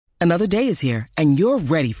Another day is here, and you're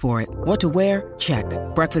ready for it. What to wear? Check.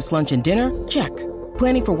 Breakfast, lunch, and dinner? Check.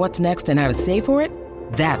 Planning for what's next and how to save for it?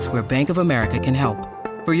 That's where Bank of America can help.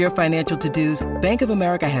 For your financial to-dos, Bank of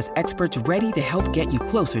America has experts ready to help get you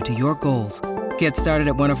closer to your goals. Get started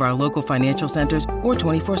at one of our local financial centers or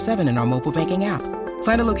 24/7 in our mobile banking app.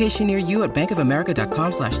 Find a location near you at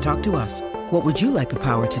bankofamerica.com/talktous. What would you like the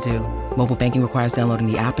power to do? Mobile banking requires downloading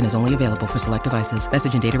the app and is only available for select devices.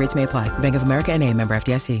 Message and data rates may apply. Bank of America N.A., member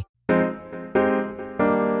FDIC.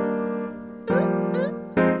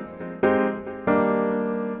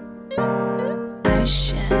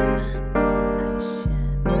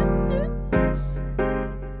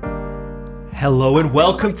 Hello and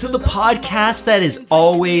welcome to the podcast that is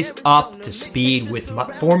always up to speed with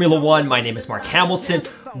Formula One. My name is Mark Hamilton.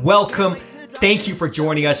 Welcome. Thank you for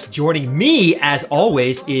joining us. Joining me, as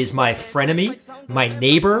always, is my frenemy, my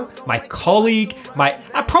neighbor, my colleague,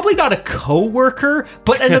 I'm probably not a co-worker,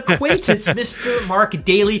 but an acquaintance, Mr. Mark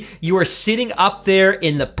Daly. You are sitting up there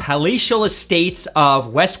in the palatial estates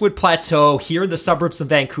of Westwood Plateau here in the suburbs of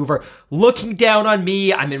Vancouver, looking down on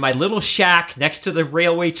me. I'm in my little shack next to the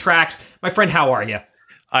railway tracks. My friend, how are you?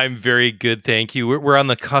 I'm very good, thank you. We're on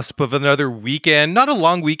the cusp of another weekend. Not a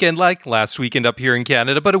long weekend like last weekend up here in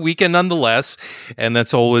Canada, but a weekend nonetheless. And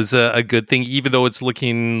that's always a good thing, even though it's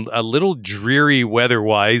looking a little dreary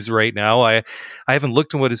weather-wise right now. I haven't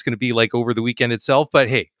looked at what it's going to be like over the weekend itself, but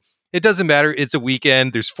hey, it doesn't matter. It's a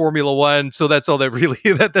weekend. There's Formula One, so that's all that really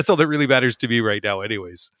that's all that really matters to me right now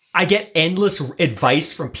anyways. I get endless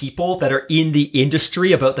advice from people that are in the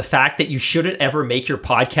industry about the fact that you shouldn't ever make your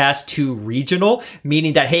podcast too regional,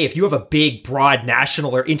 meaning that, hey, if you have a big, broad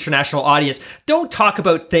national or international audience, don't talk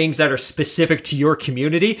about things that are specific to your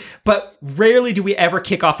community. But rarely do we ever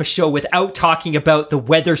kick off a show without talking about the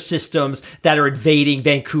weather systems that are invading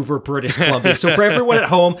Vancouver, British Columbia. So for everyone at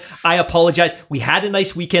home, I apologize. We had a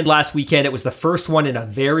nice weekend last weekend. It was the first one in a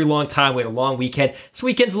very long time. We had a long weekend. This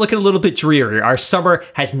weekend's looking a little bit dreary. Our summer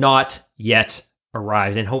has not yet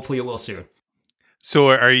arrived, and hopefully it will soon. So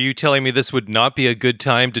are you telling me this would not be a good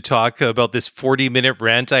time to talk about this 40-minute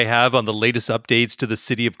rant I have on the latest updates to the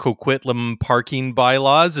city of Coquitlam parking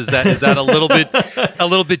bylaws? Is that a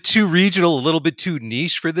little bit too regional, a little bit too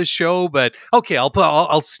niche for this show? But okay,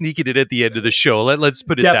 I'll sneak it in at the end of the show. Let's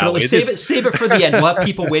put it definitely that way. Save it for the end. We'll have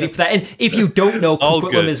people waiting for that. And if you don't know,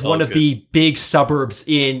 Coquitlam is one of the big suburbs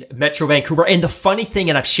in Metro Vancouver. And the funny thing,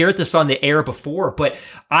 and I've shared this on the air before, but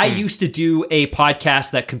I used to do a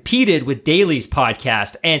podcast that competed with Daly's podcast.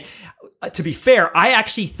 And to be fair, I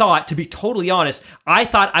actually thought, to be totally honest, I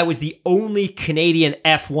thought I was the only Canadian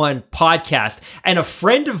F1 podcast. And a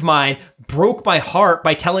friend of mine broke my heart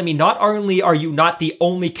by telling me, not only are you not the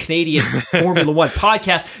only Canadian Formula One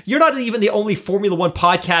podcast, you're not even the only Formula One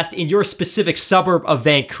podcast in your specific suburb of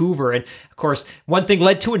Vancouver. And of course, one thing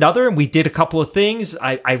led to another, and we did a couple of things.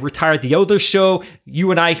 I retired the other show.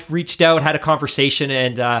 You and I reached out, had a conversation,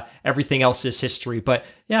 and everything else is history. But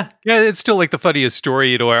yeah, it's still like the funniest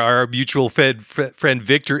story. You know, our mutual friend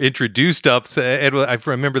Victor introduced us, and I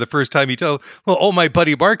remember the first time he told, "Well, oh, my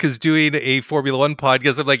buddy Mark is doing a Formula One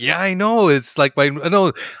podcast." I'm like, "Yeah, I know. It's like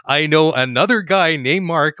I know another guy named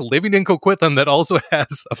Mark living in Coquitlam that also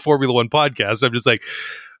has a Formula One podcast." I'm just like,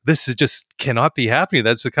 this is just cannot be happening.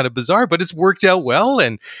 That's kind of bizarre, but it's worked out well.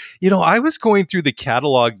 And, you know, I was going through the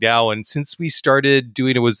catalog now, and since we started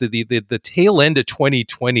doing it was the tail end of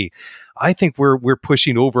 2020, I think we're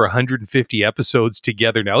pushing over 150 episodes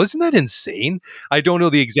together now. Isn't that insane? I don't know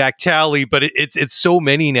the exact tally, but it's so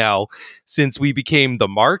many now since we became the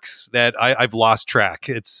Marks that I've lost track.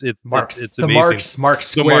 It's amazing. Marks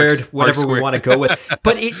squared, whatever we want to go with.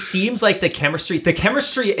 But it seems like the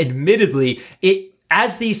chemistry, admittedly,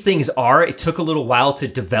 as these things are, it took a little while to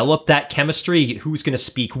develop that chemistry. Who's going to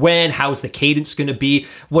speak when? How's the cadence going to be?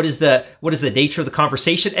 What is the nature of the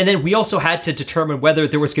conversation? And then we also had to determine whether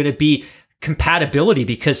there was going to be compatibility,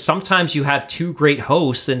 because sometimes you have two great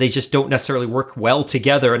hosts and they just don't necessarily work well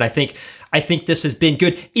together. And I think this has been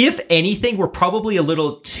good. If anything, we're probably a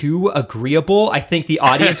little too agreeable. I think the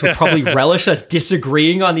audience would probably relish us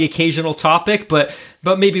disagreeing on the occasional topic, but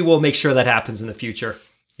maybe we'll make sure that happens in the future.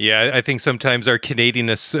 Yeah, I think sometimes our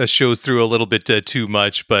Canadianness shows through a little bit too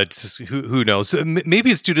much, but who knows? Maybe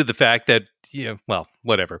it's due to the fact that, well,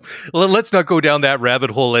 whatever. Let's not go down that rabbit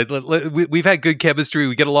hole. We've had good chemistry.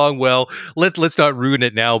 We get along well. Let's not ruin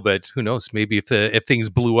it now, but who knows? Maybe if things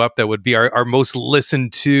blew up, that would be our most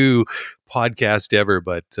listened to podcast ever,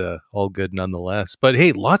 but all good nonetheless. But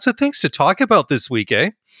hey, lots of things to talk about this week, eh?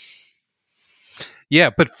 Yeah,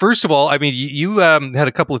 but first of all, I mean, you had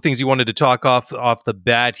a couple of things you wanted to talk off the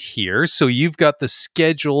bat here. So you've got the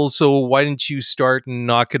schedule. So why didn't you start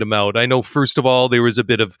knocking them out? I know, first of all, there was a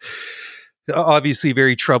bit of obviously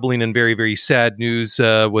very troubling and very, very sad news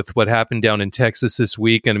with what happened down in Texas this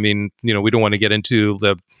week. And I mean, we don't want to get into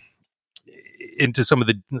some of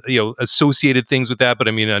the associated things with that, but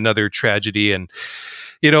I mean, another tragedy. And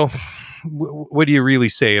what do you really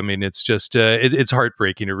say? I mean, it's just it's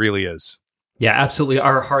heartbreaking. It really is. Yeah, absolutely.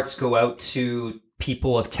 Our hearts go out to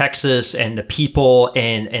people of Texas and the people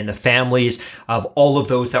and the families of all of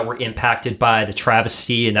those that were impacted by the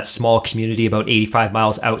travesty in that small community about 85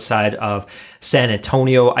 miles outside of San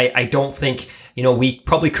Antonio. I don't think, we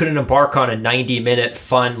probably couldn't embark on a 90-minute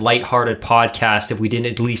fun, lighthearted podcast if we didn't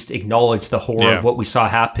at least acknowledge the horror of what we saw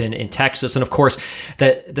happen in Texas. And of course,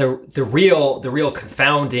 the real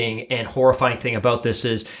confounding and horrifying thing about this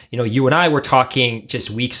is, you and I were talking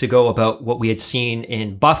just weeks ago about what we had seen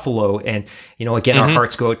in Buffalo. And, again, our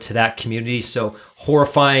hearts go out to that community. So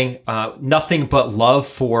horrifying, nothing but love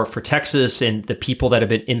for Texas and the people that have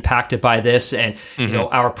been impacted by this. And,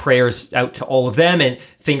 our prayers out to all of them, and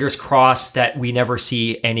fingers crossed that we never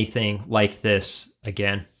see anything like this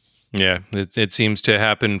again. Yeah, it seems to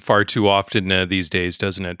happen far too often these days,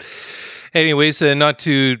 doesn't it? Anyways, not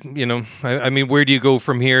to, I mean, where do you go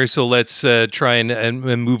from here? So let's try and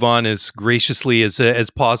move on as graciously as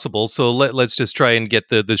possible. So let's just try and get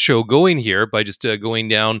the show going here by just going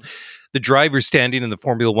down the driver's standing in the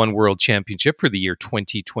Formula One World Championship for the year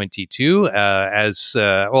 2022. As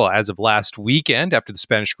of last weekend, after the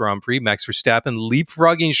Spanish Grand Prix, Max Verstappen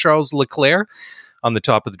leapfrogging Charles Leclerc on the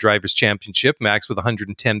top of the Drivers' Championship. Max with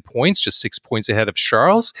 110 points, just 6 points ahead of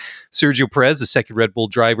Charles. Sergio Perez, the second Red Bull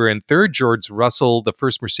driver, in third. George Russell, the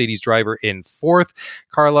first Mercedes driver, in fourth.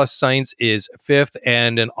 Carlos Sainz is fifth.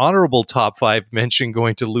 And an honorable top five mention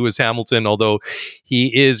going to Lewis Hamilton, although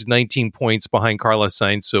he is 19 points behind Carlos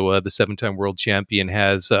Sainz. So the seven-time world champion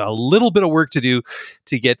has a little bit of work to do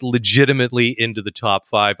to get legitimately into the top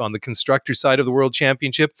five. On the constructor side of the World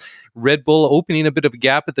Championship, Red Bull opening a bit of a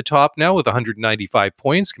gap at the top now with 195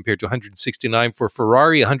 points compared to 169 for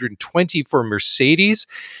Ferrari, 120 for Mercedes,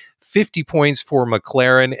 50 points for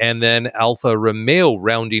McLaren, and then Alfa Romeo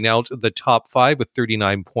rounding out the top five with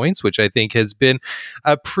 39 points, which I think has been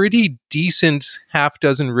a pretty decent half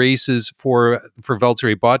dozen races for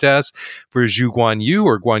Valtteri Bottas, for Zhu Guanyu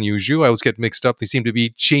or Guanyu Zhu. I always get mixed up. They seem to be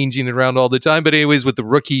changing it around all the time. But anyways, with the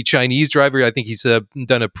rookie Chinese driver, I think he's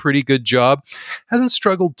done a pretty good job. Hasn't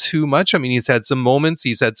struggled too much. I mean, he's had some moments.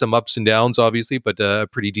 He's had some ups and downs, obviously, but a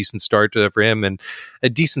pretty decent start for him and a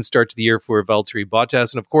decent start to the year for Valtteri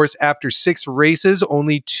Bottas. And of course, after 6 races,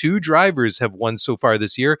 only 2 drivers have won so far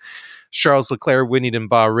this year. Charles Leclerc winning in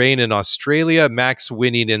Bahrain and Australia, Max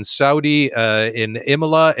winning in Saudi, in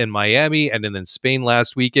Imola, in Miami, and then in Spain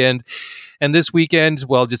last weekend. And this weekend,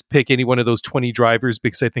 well, just pick any one of those 20 drivers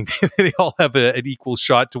because I think they all have an equal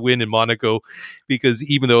shot to win in Monaco. Because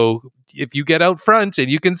even though if you get out front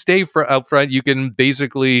and you can stay out front, you can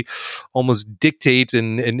basically almost dictate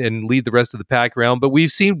and lead the rest of the pack around. But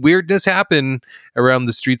we've seen weirdness happen around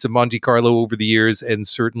the streets of Monte Carlo over the years, and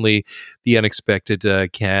certainly the unexpected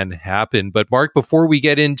can happen. But Mark, before we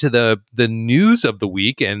get into the news of the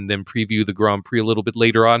week and then preview the Grand Prix a little bit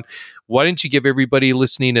later on, why don't you give everybody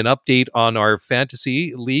listening an update on our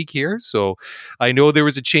fantasy league here? So I know there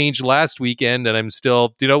was a change last weekend, and I'm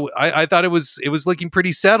still, I thought it was looking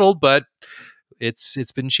pretty settled, but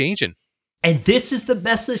it's been changing. And this is the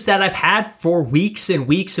message that I've had for weeks and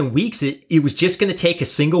weeks and weeks. It was just going to take a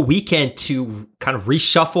single weekend to kind of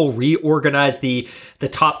reshuffle, reorganize the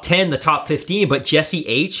top 10, the top 15. But Jesse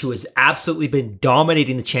H., who has absolutely been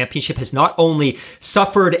dominating the championship, has not only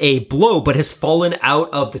suffered a blow, but has fallen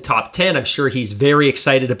out of the top 10. I'm sure he's very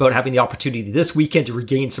excited about having the opportunity this weekend to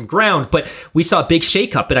regain some ground. But we saw a big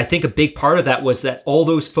shakeup. And I think a big part of that was that all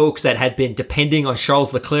those folks that had been depending on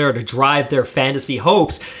Charles Leclerc to drive their fantasy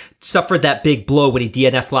hopes suffered that big blow when he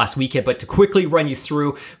DNF'd last weekend. But to quickly run you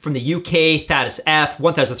through, from the UK, Thaddeus F.,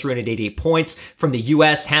 1,388 points. From the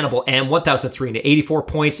US, Hannibal M., 1,384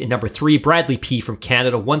 points. In number 3, Bradley P. from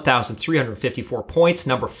Canada, 1,354 points.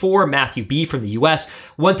 Number 4, Matthew B. from the US,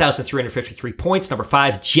 1,353 points. Number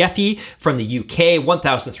 5, Jeffy from the UK,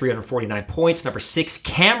 1,349 points. Number 6,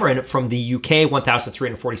 Cameron from the UK,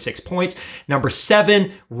 1,346 points. Number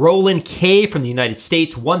 7, Roland K. from the United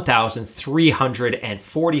States,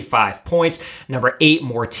 1,345 1,335 points. Number 8,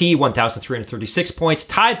 Morty, 1,336 points.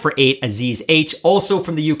 Tied for 8, Aziz H, also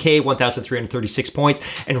from the UK, 1,336 points.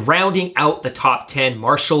 And rounding out the top 10,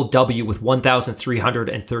 Marshall W with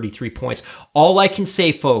 1,333 points. All I can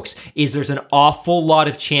say, folks, is there's an awful lot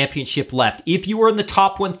of championship left. If you are in the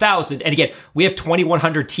top 1,000, and again, we have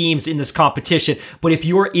 2,100 teams in this competition, but if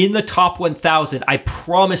you're in the top 1,000, I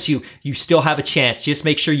promise you, you still have a chance. Just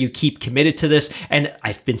make sure you keep committed to this. And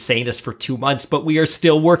I've been saying this for 2 months, but we are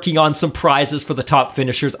still working on some prizes for the top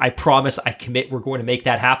finishers. I promise, I commit, we're going to make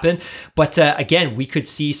that happen. But again, we could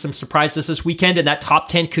see some surprises this weekend, and that top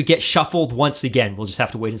 10 could get shuffled once again. We'll just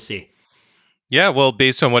have to wait and see. Yeah, well,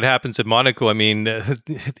 based on what happens at Monaco, I mean,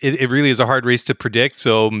 it really is a hard race to predict.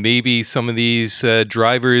 So maybe some of these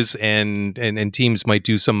drivers and teams might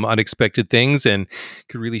do some unexpected things and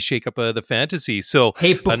could really shake up the fantasy. So,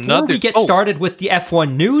 hey, before we get started with the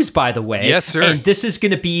F1 news, by the way, yes, sir. And this is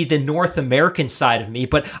going to be the North American side of me,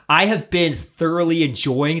 but I have been thoroughly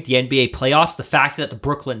enjoying the NBA playoffs. The fact that the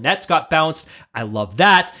Brooklyn Nets got bounced, I love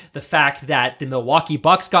that. The fact that the Milwaukee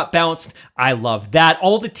Bucks got bounced, I love that.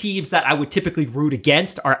 All the teams that I would typically root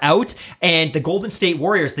against are out, and the Golden State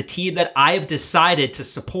Warriors, the team that I have decided to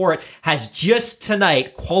support, has just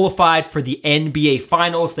tonight qualified for the NBA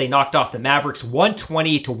Finals. They knocked off the Mavericks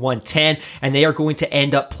 120-110, and they are going to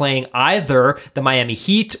end up playing either the Miami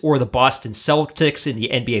Heat or the Boston Celtics in the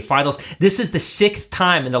NBA Finals. This is the 6th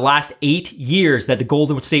time in the last 8 years that the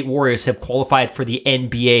Golden State Warriors have qualified for the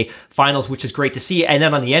NBA Finals, which is great to see. And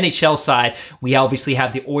then on the NHL side, we obviously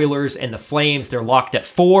have the Oilers and the Flames. They're locked at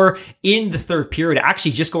 4 in the third period,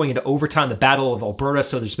 actually just going into overtime, the Battle of Alberta.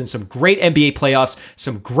 So there's been some great NBA playoffs,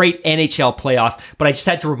 some great NHL playoff, but I just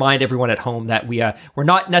had to remind everyone at home that we're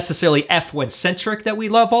not necessarily F1 centric, that we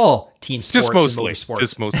love all team sports and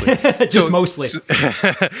motorsports. Just mostly.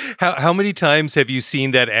 How many times have you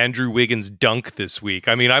seen that Andrew Wiggins dunk this week?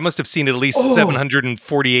 I mean, I must have seen it at least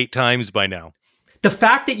 748 times by now. The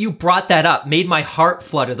fact that you brought that up made my heart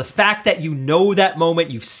flutter. The fact that you know that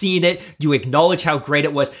moment, you've seen it, you acknowledge how great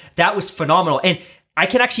it was, that was phenomenal. And I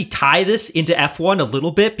can actually tie this into F1 a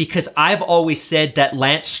little bit, because I've always said that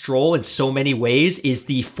Lance Stroll in so many ways is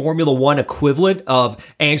the Formula One equivalent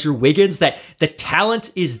of Andrew Wiggins, that the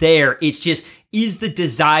talent is there. It's just, is the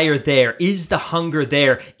desire there? Is the hunger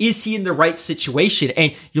there? Is he in the right situation?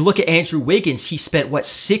 And you look at Andrew Wiggins, he spent,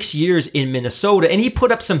 6 years in Minnesota, and he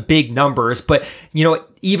put up some big numbers, but,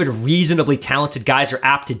 even reasonably talented guys are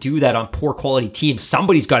apt to do that on poor quality teams.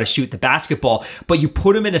 Somebody's got to shoot the basketball, but you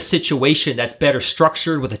put him in a situation that's better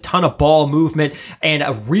structured with a ton of ball movement and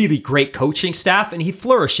a really great coaching staff, and he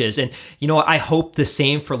flourishes. And, I hope the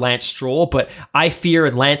same for Lance Stroll, but I fear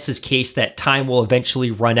in Lance's case that time will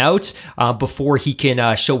eventually run out before he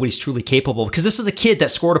can show what he's truly capable. Because this is a kid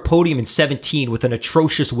that scored a podium in 2017 with an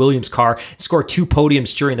atrocious Williams car, scored 2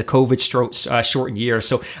 podiums during the COVID shortened year.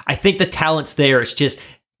 So I think the talent's there. It's just,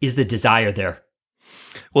 is the desire there?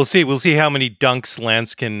 We'll see. We'll see how many dunks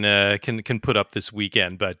Lance can put up this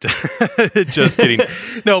weekend. But just kidding.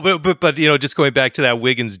 No, but just going back to that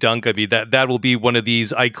Wiggins dunk. I mean, that will be one of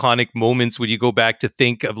these iconic moments when you go back to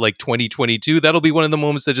think of 2022. That'll be one of the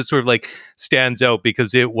moments that just sort of stands out,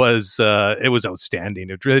 because it was outstanding.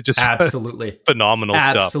 It just absolutely phenomenal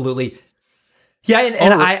stuff. Absolutely. Yeah,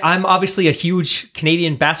 and I'm obviously a huge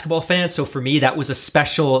Canadian basketball fan, so for me, that was a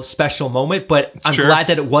special moment, but I'm glad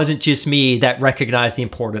that it wasn't just me that recognized the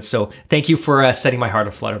importance, so thank you for setting my heart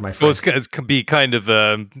aflutter, my friend. Well,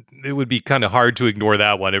 it would be kind of hard to ignore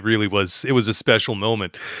that one. It really was, it was a special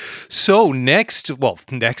moment. So next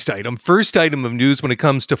item, first item of news when it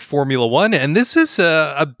comes to Formula One, and this is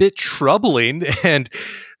a bit troubling, and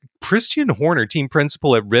Christian Horner, team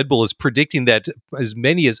principal at Red Bull, is predicting that as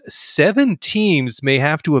many as 7 teams may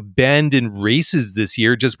have to abandon races this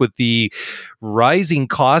year, just with the rising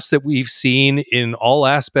costs that we've seen in all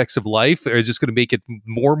aspects of life. Are just going to make it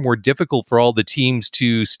more and more difficult for all the teams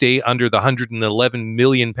to stay under the £111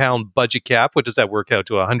 million budget cap. What does that work out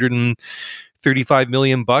to? $135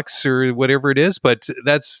 million or whatever it is. But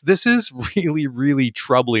this is really, really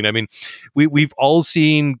troubling. I mean, we've all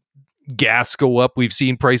seen gas go up. We've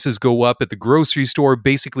seen prices go up at the grocery store,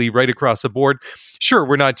 basically right across the board. Sure,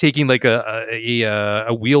 we're not taking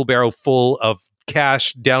a wheelbarrow full of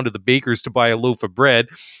cash down to the bakers to buy a loaf of bread,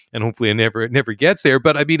 and hopefully it never gets there.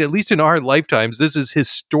 But I mean, at least in our lifetimes, this is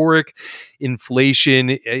historic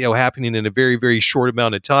inflation, happening in a very, very short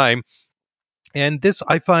amount of time. And this,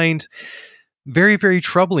 I find, Very, very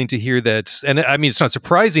troubling to hear that. And I mean, it's not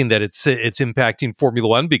surprising that it's impacting Formula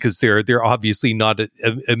One, because they're obviously not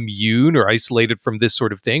immune or isolated from this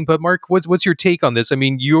sort of thing. But Mark, what's your take on this? I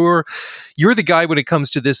mean, you're the guy when it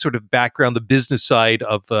comes to this sort of background, the business side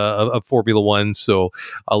of Formula One. So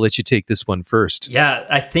I'll let you take this one first. Yeah,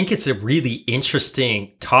 I think it's a really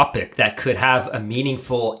interesting topic that could have a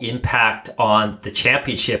meaningful impact on the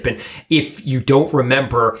championship. And if you don't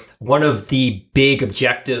remember, one of the big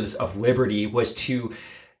objectives of Liberty was to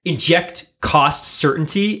inject cost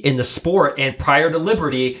certainty in the sport. And prior to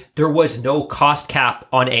Liberty, there was no cost cap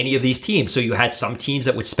on any of these teams. So you had some teams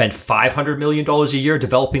that would spend $500 million a year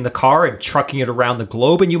developing the car and trucking it around the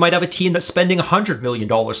globe. And you might have a team that's spending $100 million.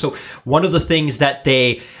 So one of the things that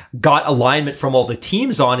they got alignment from all the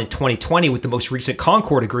teams on in 2020 with the most recent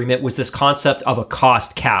Concord agreement was this concept of a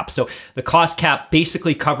cost cap. So the cost cap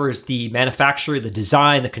basically covers the manufacture, the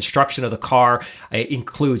design, the construction of the car. It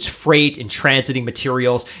includes freight and transiting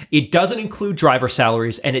materials. It doesn't include driver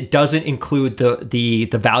salaries, and it doesn't include the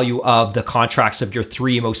value of the contracts of your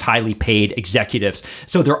three most highly paid executives.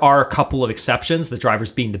 So there are a couple of exceptions, the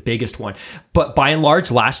drivers being the biggest one. But by and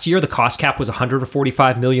large, last year, the cost cap was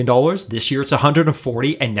 $145 million. This year, it's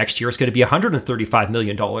 $140, and next year, it's going to be $135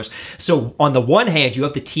 million. So on the one hand, you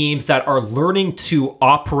have the teams that are learning to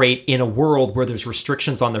operate in a world where there's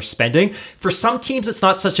restrictions on their spending. For some teams, it's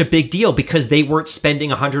not such a big deal because they weren't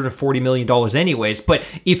spending $140 million anyways.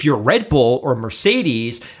 But if you're Red Bull or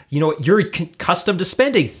Mercedes, you're accustomed to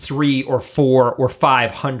spending $300 or $400 or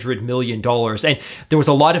 $500 million. And there was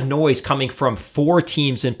a lot of noise coming from four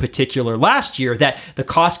teams in particular last year that the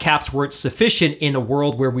cost caps weren't sufficient in a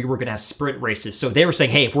world where we were going to have sprint races. So they were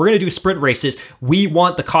saying, hey, if we're going to do sprint races, we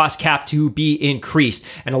want the cost cap to be increased.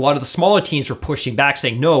 And a lot of the smaller teams were pushing back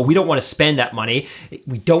saying, no, we don't want to spend that money.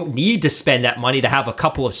 We don't need to spend that money to have a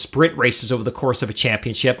couple of sprint races over the course of a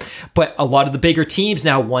championship. But a lot of the bigger teams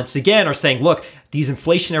now, once again, are saying, look, these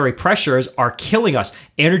inflationary pressures are killing us.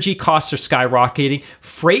 Energy costs are skyrocketing.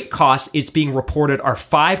 Freight costs, it's being reported, are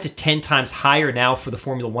 5 to 10 times higher now for the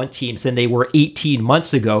Formula One teams than they were 18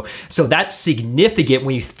 months ago. So that's significant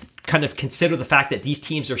when you kind of consider the fact that these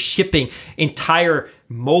teams are shipping entire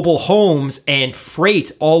mobile homes and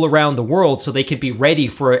freight all around the world so they can be ready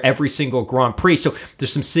for every single Grand Prix. So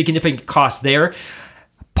there's some significant costs there.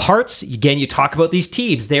 Parts, again, you talk about these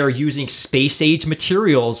teams, they are using space-age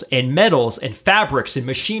materials and metals and fabrics and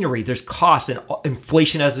machinery. There's costs, and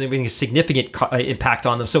inflation has a significant impact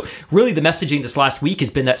on them. So really the messaging this last week has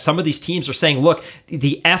been that some of these teams are saying, look,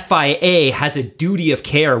 the FIA has a duty of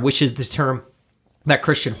care, which is the term that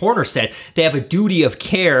Christian Horner said. They have a duty of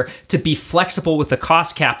care to be flexible with the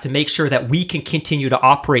cost cap to make sure that we can continue to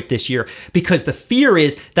operate this year, because the fear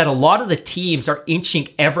is that a lot of the teams are inching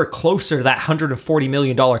ever closer to that $140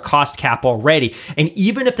 million cost cap already. And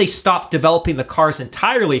even if they stop developing the cars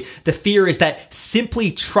entirely, the fear is that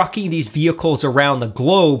simply trucking these vehicles around the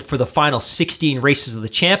globe for the final 16 races of the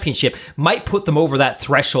championship might put them over that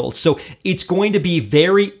threshold. So it's going to be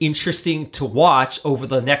very interesting to watch over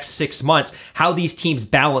the next 6 months how these teams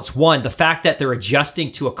balance, one, the fact that they're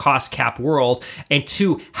adjusting to a cost cap world, and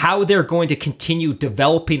two, how they're going to continue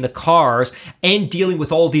developing the cars and dealing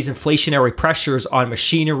with all of these inflationary pressures on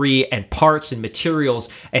machinery and parts and materials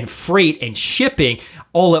and freight and shipping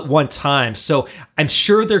all at one time. So I'm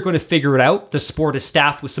sure they're going to figure it out. The sport is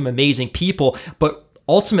staffed with some amazing people, but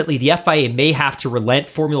ultimately, the FIA may have to relent,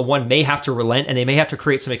 Formula One may have to relent, and they may have to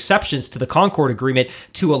create some exceptions to the Concord Agreement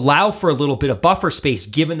to allow for a little bit of buffer space,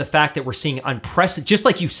 given the fact that we're seeing unprecedented, just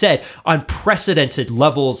like you said, unprecedented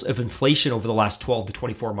levels of inflation over the last 12 to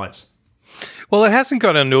 24 months. Well, it hasn't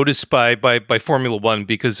gone unnoticed by Formula One,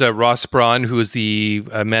 because Ross Brawn, who is the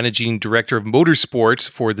managing director of motorsport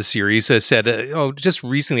for the series, said just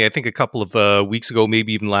recently, I think a couple of weeks ago,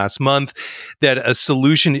 maybe even last month, that a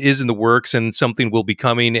solution is in the works and something will be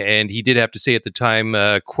coming. And he did have to say at the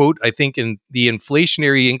time, quote, I think the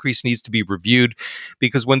inflationary increase needs to be reviewed,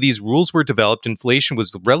 because when these rules were developed, inflation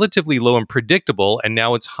was relatively low and predictable, and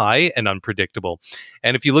now it's high and unpredictable.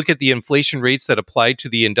 And if you look at the inflation rates that apply to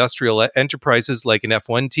the industrial enterprises like an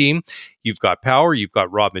F1 team, you've got power, you've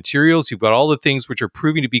got raw materials, you've got all the things which are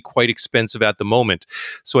proving to be quite expensive at the moment.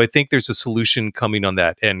 So I think there's a solution coming on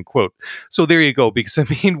that, end quote. So there you go, because I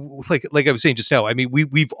mean, like I was saying just now, I mean,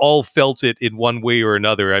 we've all felt it in one way or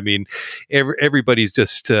another. I mean, everybody's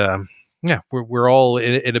just, we're all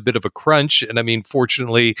in a bit of a crunch. And I mean,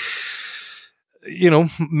 fortunately,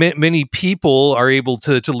 many people are able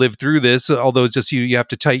to live through this, although it's just you have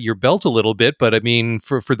to tighten your belt a little bit. But I mean,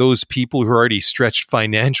 for those people who are already stretched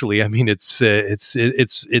financially, I mean, it's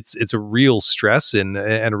a real stress and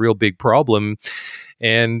a real big problem.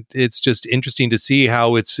 And it's just interesting to see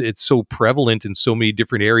how it's so prevalent in so many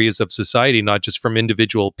different areas of society, not just from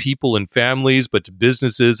individual people and families, but to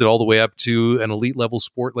businesses and all the way up to an elite level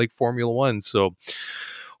sport like Formula One. So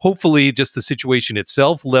hopefully just the situation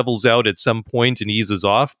itself levels out at some point and eases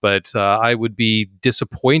off. But I would be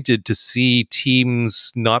disappointed to see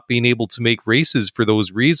teams not being able to make races for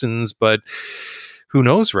those reasons. But who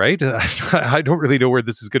knows, right? I don't really know where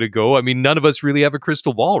this is going to go. I mean, none of us really have a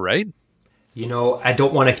crystal ball, right? I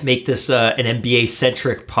don't want to make this an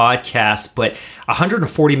NBA-centric podcast, but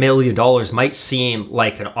 $140 million might seem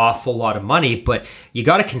like an awful lot of money, but you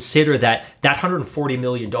got to consider that $140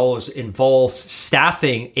 million involves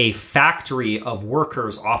staffing a factory of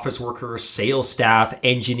workers, office workers, sales staff,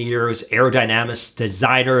 engineers, aerodynamics,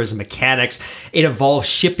 designers, mechanics. It involves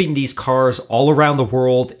shipping these cars all around the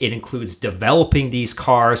world. It includes developing these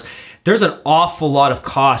cars. There's an awful lot of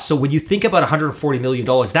cost. So when you think about $140 million,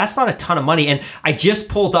 that's not a ton of money. And I just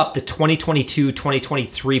pulled up the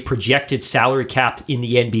 2022-2023 projected salary cap in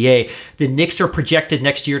the NBA. The Knicks are projected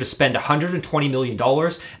next year to spend $120 million.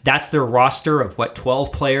 That's their roster of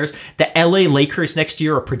 12 players. The LA Lakers next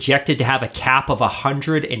year are projected to have a cap of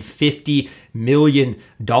 $150 million.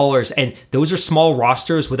 And those are small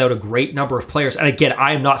rosters without a great number of players. And again,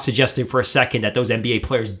 I am not suggesting for a second that those NBA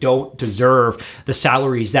players don't deserve the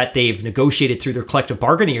salaries that they've negotiated through their collective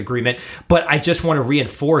bargaining agreement. But I just want to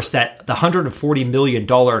reinforce that the $140 million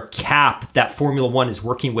cap that Formula One is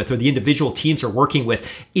working with, or the individual teams are working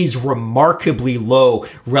with, is remarkably low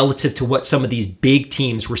relative to what some of these big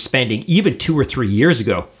teams were spending even 2 or 3 years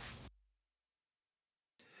ago.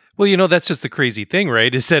 Well, that's just the crazy thing,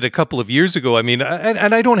 right? Is that a couple of years ago, I mean,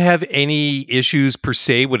 and I don't have any issues per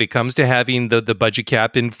se when it comes to having the budget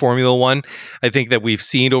cap in Formula One. I think that we've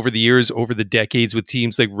seen over the years, over the decades, with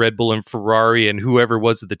teams like Red Bull and Ferrari and whoever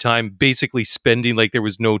was at the time, basically spending like there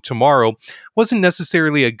was no tomorrow, wasn't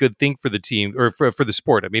necessarily a good thing for the team or for the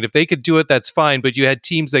sport. I mean, if they could do it, that's fine. But you had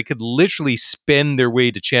teams that could literally spend their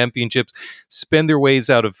way to championships, spend their ways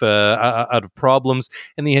out of problems,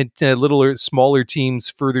 and they had little smaller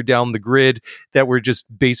teams further down the grid that were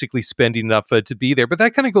just basically spending enough to be there. But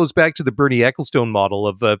that kind of goes back to the Bernie Ecclestone model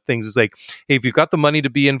of things. It's like, hey, if you've got the money to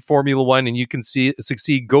be in Formula One and you can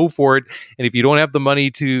succeed, go for it. And if you don't have the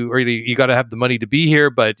money to, or you got to have the money to be here,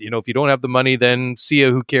 but if you don't have the money, then see ya,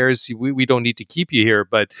 who cares? We don't need to keep you here.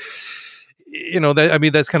 But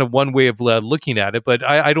that's kind of one way of looking at it. But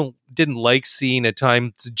I didn't like seeing at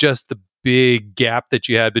times just the big gap that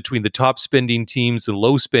you had between the top spending teams and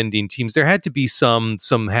low spending teams. There had to be some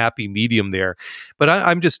happy medium there. But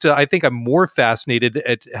I think I'm more fascinated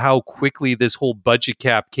at how quickly this whole budget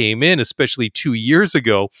cap came in, especially 2 years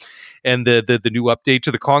ago, and the new update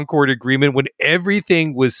to the Concord Agreement, when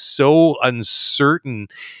everything was so uncertain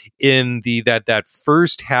in that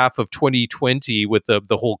first half of 2020 with the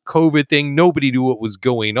whole COVID thing. Nobody knew what was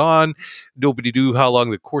going on. Nobody knew how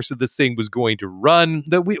long the course of this thing was going to run.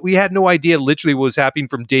 That we had no idea literally what was happening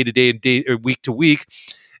from day to day and week to week.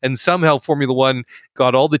 And somehow Formula One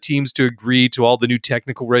got all the teams to agree to all the new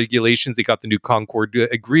technical regulations. They got the new Concord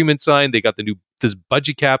Agreement signed. They got this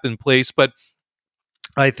budget cap in place. But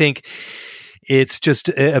I think it's just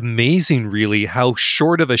amazing, really, how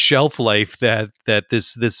short of a shelf life that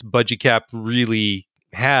this budget cap really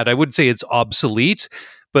had. I wouldn't say it's obsolete,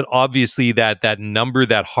 but obviously that number,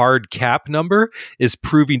 that hard cap number, is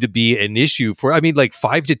proving to be an issue for,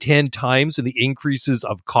 5 to 10 times in the increases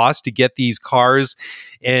of cost to get these cars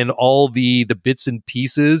and all the bits and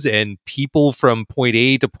pieces and people from point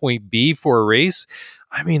A to point B for a race.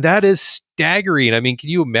 That is staggering. Can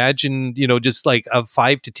you imagine, just like a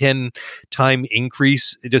 5 to 10 time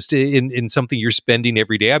increase just in something you're spending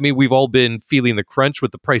every day? We've all been feeling the crunch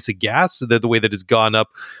with the price of gas, the way that has gone up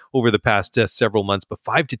over the past several months, but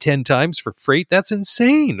 5 to 10 times for freight, that's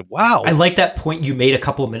insane. Wow. I like that point you made a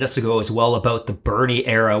couple of minutes ago as well about the Bernie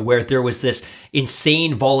era, where there was this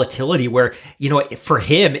insane volatility where, for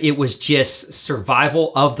him, it was just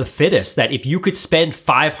survival of the fittest, that if you could spend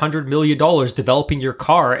 $500 million developing your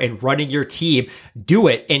car and running your team, do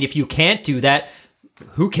it. And if you can't do that,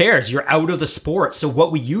 who cares? You're out of the sport. So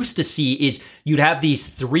what we used to see is you'd have these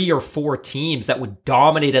 3 or 4 teams that would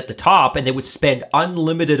dominate at the top and they would spend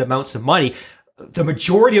unlimited amounts of money. the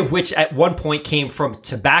majority of which at one point came from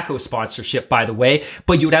tobacco sponsorship, by the way.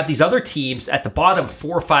 But you would have these other teams at the bottom,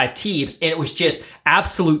 4 or 5 teams, and it was just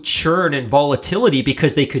absolute churn and volatility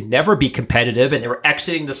because they could never be competitive, and they were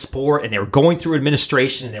exiting the sport, and they were going through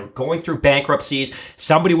administration, and they were going through bankruptcies.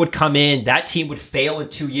 Somebody would come in, that team would fail in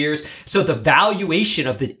 2 years. So the valuation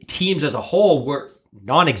of the teams as a whole were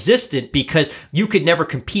non-existent because you could never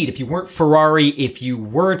compete. If you weren't Ferrari, if you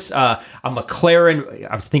weren't a McLaren,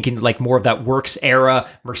 I was thinking like more of that Works era,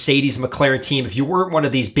 Mercedes McLaren team, if you weren't one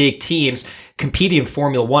of these big teams, competing in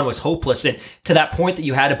Formula One was hopeless. And to that point that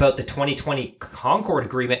you had about the 2020 Concord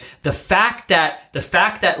Agreement, the fact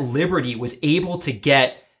that Liberty was able to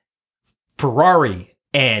get Ferrari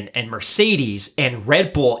and Mercedes and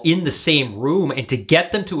Red Bull in the same room, and to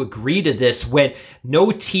get them to agree to this when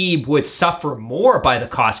no team would suffer more by the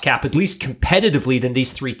cost cap, at least competitively, than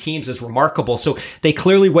these 3 teams, is remarkable. So they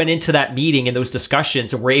clearly went into that meeting and those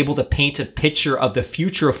discussions and were able to paint a picture of the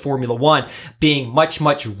future of Formula One being much,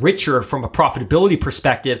 much richer from a profitability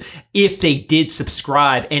perspective if they did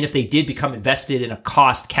subscribe and if they did become invested in a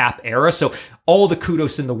cost cap era. So all the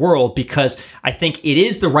kudos in the world, because I think it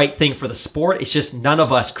is the right thing for the sport. It's just none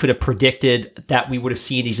of us could have predicted that we would have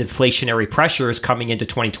seen these inflationary pressures coming into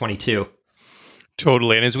 2022.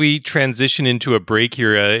 Totally. And as we transition into a break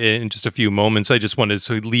here in just a few moments, I just wanted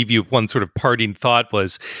to leave you with one sort of parting thought,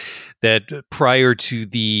 was that prior to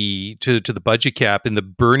the budget cap in the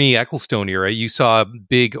Bernie Ecclestone era, you saw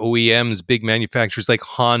big OEMs, big manufacturers like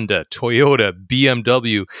Honda, Toyota,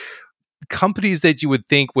 BMW, companies that you would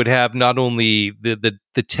think would have not only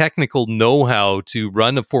the technical know-how to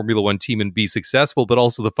run a Formula One team and be successful, but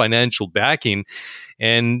also the financial backing.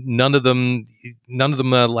 And none of them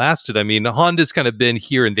lasted. I mean, Honda's kind of been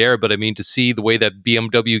here and there, but I mean, to see the way that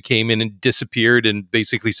BMW came in and disappeared and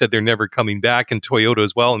basically said they're never coming back, and Toyota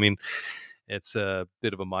as well, I mean, it's a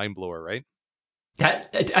bit of a mind blower, right?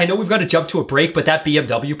 I know we've got to jump to a break, but that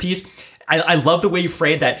BMW piece, I love the way you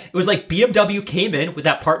framed that. It was like BMW came in with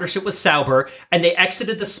that partnership with Sauber, and they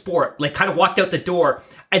exited the sport, like kind of walked out the door,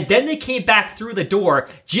 and then they came back through the door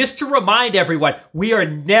just to remind everyone, we are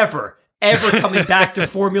never, ever coming back to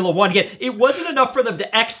Formula One again. It wasn't enough for them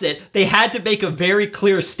to exit. They had to make a very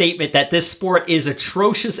clear statement that this sport is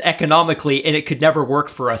atrocious economically and it could never work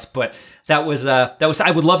for us. But that was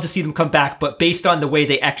I would love to see them come back, but based on the way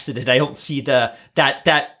they exited, I don't see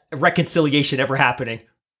that reconciliation ever happening.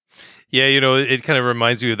 Yeah, you know, it kind of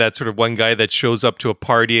reminds me of that sort of one guy that shows up to a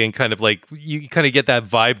party and kind of like, you kind of get that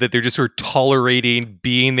vibe that they're just sort of tolerating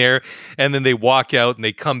being there. And then they walk out and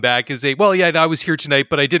they come back and say, well, yeah, I was here tonight,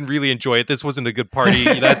 but I didn't really enjoy it. This wasn't a good party.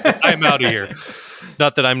 I'm out of here.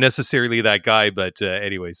 Not that I'm necessarily that guy, but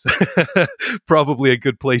anyways, probably a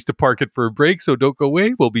good place to park it for a break. So don't go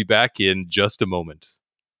away. We'll be back in just a moment.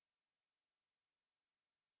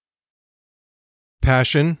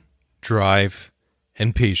 Passion, drive,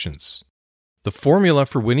 and patience. The formula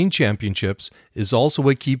for winning championships is also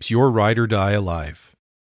what keeps your ride or die alive.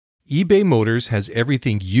 eBay Motors has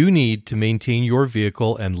everything you need to maintain your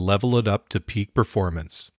vehicle and level it up to peak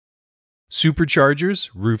performance. Superchargers,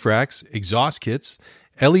 roof racks, exhaust kits,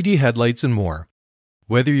 LED headlights, and more.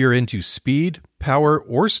 Whether you're into speed, power,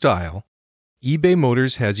 or style, eBay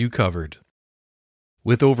Motors has you covered.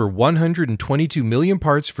 With over 122 million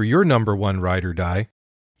parts for your number one ride or die,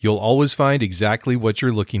 you'll always find exactly what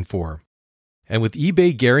you're looking for. And with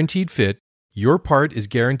eBay Guaranteed Fit, your part is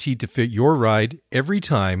guaranteed to fit your ride every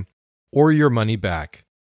time or your money back.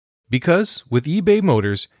 Because with eBay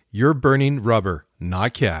Motors, you're burning rubber,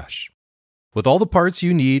 not cash. With all the parts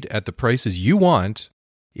you need at the prices you want,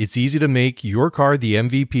 it's easy to make your car the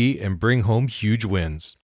MVP and bring home huge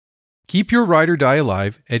wins. Keep your ride or die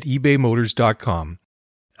alive at ebaymotors.com.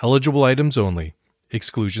 Eligible items only.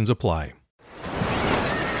 Exclusions apply.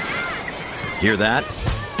 Hear that?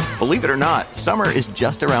 Believe it or not, summer is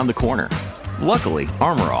just around the corner. Luckily,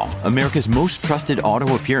 Armor All, America's most trusted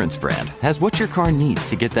auto appearance brand, has what your car needs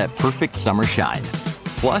to get that perfect summer shine.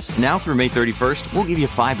 Plus, now through May 31st, we'll give you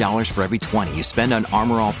 $5 for every $20 you spend on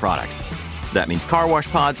Armor All products. That means car wash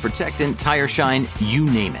pods, protectant, tire shine, you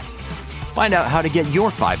name it. Find out how to get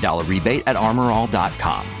your $5 rebate at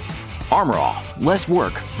armorall.com. Armor All, less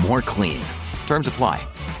work, more clean. Terms apply.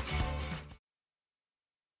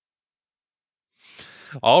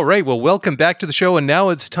 All right. Well, welcome back to the show. And now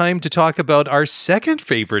it's time to talk about our second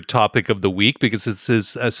favorite topic of the week, because this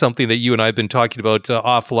is something that you and I have been talking about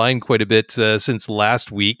offline quite a bit since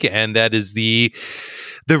last week. And that is the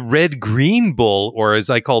the Red Green Bull, or as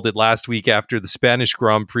I called it last week after the Spanish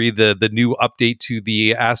Grand Prix, the new update to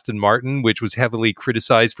the Aston Martin, which was heavily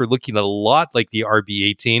criticized for looking a lot like the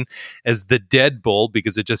RB18, as the Dead Bull,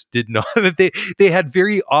 because it just did not. They had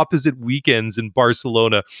very opposite weekends in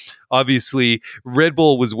Barcelona. Obviously, Red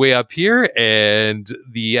Bull was way up here and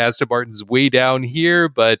the Aston Martin's way down here.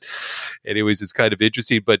 But anyways, it's kind of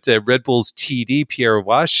interesting. But Red Bull's TD, Pierre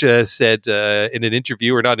Wash, said in an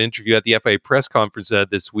interview, or not an interview, at the FIA press conference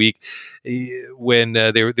this week, when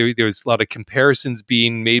there was a lot of comparisons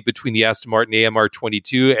being made between the Aston Martin AMR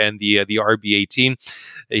 22 and the RB18.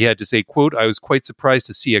 He had to say, quote, "I was quite surprised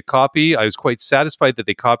to see a copy. I was quite satisfied that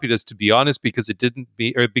they copied us, to be honest, because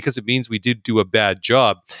it means we did do a bad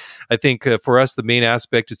job. I think for us, the main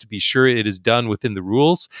aspect is to be sure it is done within the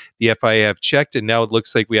rules. The FIA have checked, and now it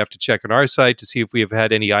looks like we have to check on our side to see if we have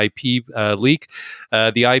had any IP leak.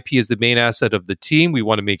 The IP is the main asset of the team. We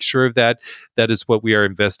want to make sure of that. That is what we are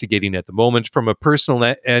investigating at the moment. From a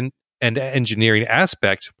personal and engineering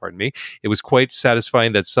aspect, it was quite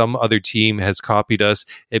satisfying that some other team has copied us.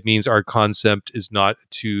 It means our concept is not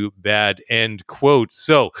too bad," end quote.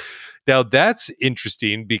 So now that's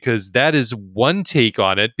interesting, because that is one take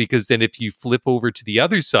on it. Because then if you flip over to the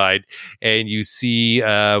other side and you see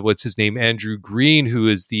what's his name, Andrew Green, who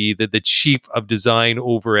is the chief of design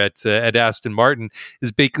over at Aston Martin,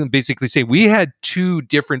 is basically saying we had two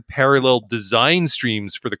different parallel design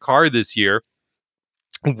streams for the car this year.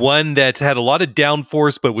 One that had a lot of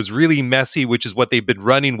downforce but was really messy, which is what they've been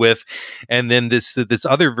running with, and then this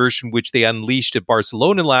other version which they unleashed at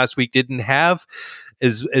Barcelona last week didn't have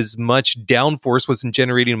as much downforce, wasn't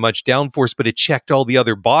generating much downforce, but it checked all the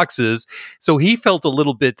other boxes. So he felt a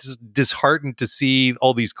little bit disheartened to see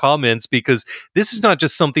all these comments, because this is not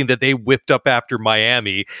just something that they whipped up after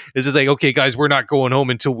Miami. This is like, okay, guys, we're not going home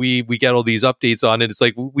until we get all these updates on it. It's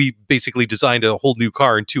like we basically designed a whole new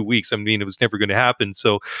car in 2 weeks. I mean, it was never going to happen.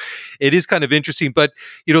 So it is kind of interesting. But,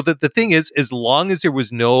 the thing is, as long as there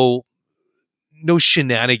was no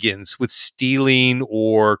shenanigans with stealing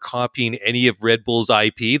or copying any of Red Bull's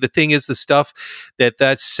IP. The thing is, the stuff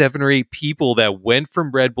that 7 or 8 people that went from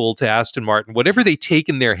Red Bull to Aston Martin, whatever they take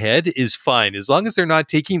in their head is fine. As long as they're not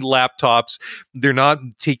taking laptops, they're not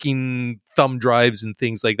taking thumb drives and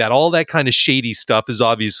things like that. All that kind of shady stuff is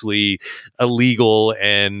obviously illegal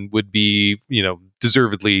and would be,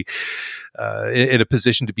 deservedly in a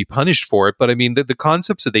position to be punished for it. But I mean, the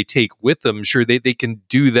concepts that they take with them, sure, they can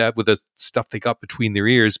do that with the stuff they got between their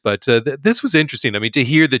ears. But this was interesting. I mean, to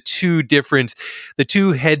hear the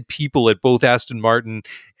two head people at both Aston Martin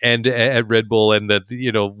and at Red Bull, and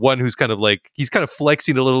one who's kind of like, he's kind of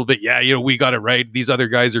flexing a little bit. Yeah, we got it right. These other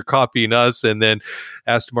guys are copying us. And then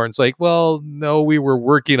Aston Martin's like, well, no, we were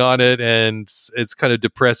working on it. And it's kind of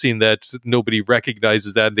depressing that nobody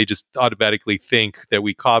recognizes that. And they just automatically think that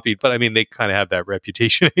we copied. But I mean, they kind of have that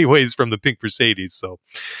reputation anyways from the pink Mercedes. So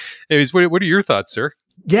anyways, what are your thoughts, sir?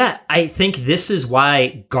 Yeah, I think this is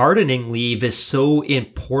why gardening leave is so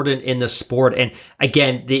important in the sport. And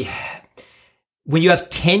again, when you have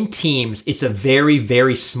 10 teams, it's a very,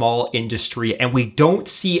 very small industry, and we don't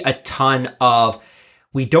see a ton of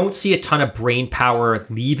brain power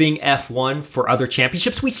leaving F1 for other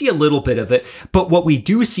championships. We see a little bit of it, but what we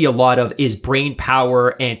do see a lot of is brain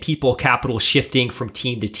power and people capital shifting from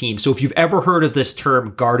team to team. So if you've ever heard of this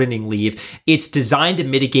term gardening leave, it's designed to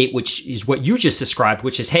mitigate, which is what you just described,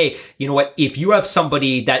 which is, hey, you know what? If you have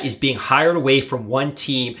somebody that is being hired away from one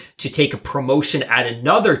team to take a promotion at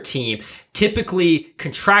another team, typically,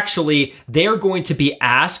 contractually, they're going to be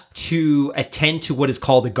asked to attend to what is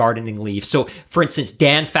called a gardening leave. So, for instance,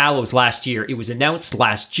 Dan Fallows last year, it was announced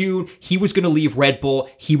last June, he was going to leave Red Bull.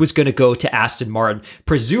 He was going to go to Aston Martin.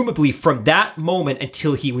 Presumably, from that moment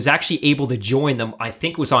until he was actually able to join them, I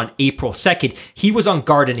think it was on April 2nd, he was on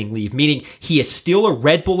gardening leave, meaning he is still a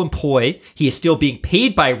Red Bull employee. He is still being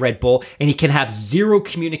paid by Red Bull, and he can have zero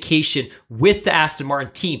communication with the Aston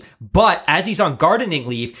Martin team. But as he's on gardening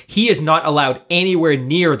leave, he is not allowed anywhere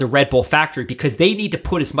near the Red Bull factory, because they need to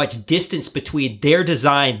put as much distance between their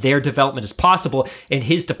design, their development as possible and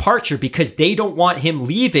his departure, because they don't want him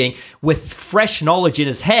leaving with fresh knowledge in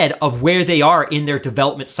his head of where they are in their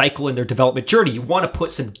development cycle and their development journey. You want to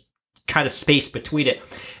put some kind of space between it.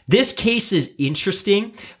 This case is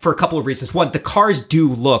interesting for a couple of reasons. One, the cars do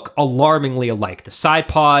look alarmingly alike. The side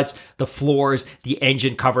pods, the floors, the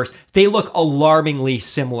engine covers, they look alarmingly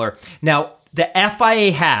similar. Now, the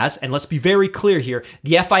FIA has, and let's be very clear here,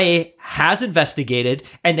 the FIA has investigated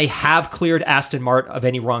and they have cleared Aston Martin of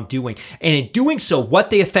any wrongdoing. And in doing so, what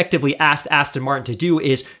they effectively asked Aston Martin to do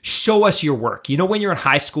is show us your work. You know, when you're in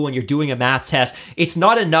high school and you're doing a math test, it's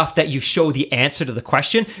not enough that you show the answer to the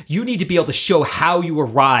question. You need to be able to show how you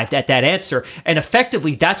arrived at that answer. And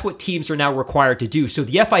effectively, that's what teams are now required to do. So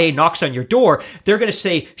the FIA knocks on your door. They're going to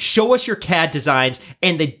say, show us your CAD designs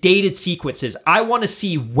and the dated sequences. I want to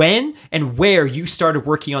see when and where you started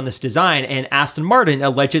working on this design. And Aston Martin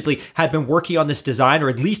allegedly had been working on this design, or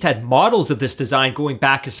at least had models of this design going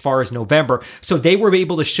back as far as November. So they were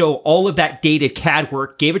able to show all of that dated CAD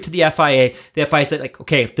work, gave it to the FIA. The FIA said, like,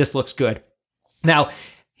 okay, this looks good. Now,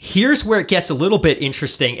 here's where it gets a little bit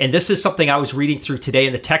interesting, and this is something I was reading through today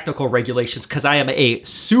in the technical regulations because I am a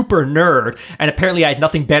super nerd, and apparently I had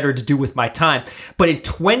nothing better to do with my time. But in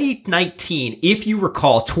 2019, if you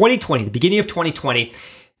recall, 2020, the beginning of 2020,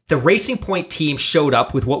 the Racing Point team showed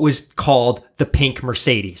up with what was called the pink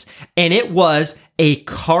Mercedes, and it was a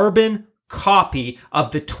carbon copy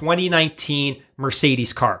of the 2019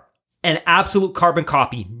 Mercedes car. An absolute carbon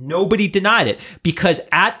copy. Nobody denied it because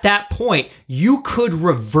at that point, you could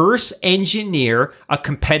reverse engineer a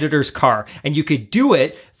competitor's car and you could do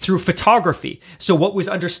it through photography. So what was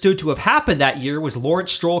understood to have happened that year was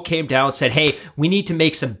Lawrence Stroll came down and said, hey, we need to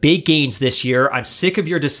make some big gains this year. I'm sick of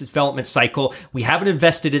your development cycle. We haven't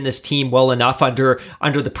invested in this team well enough under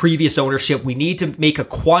the previous ownership. We need to make a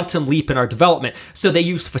quantum leap in our development. So they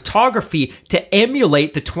used photography to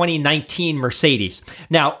emulate the 2019 Mercedes.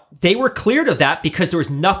 Now, they were cleared of that because there was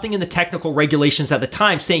nothing in the technical regulations at the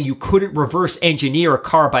time saying you couldn't reverse engineer a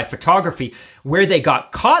car by photography. Where they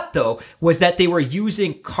got caught, though, was that they were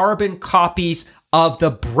using carbon copies of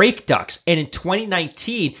the brake ducts. And in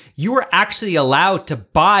 2019, you were actually allowed to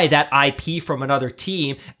buy that IP from another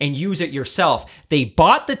team and use it yourself. They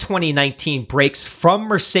bought the 2019 brakes from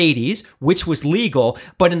Mercedes, which was legal,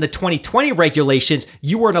 but in the 2020 regulations,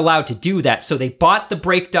 you weren't allowed to do that. So they bought the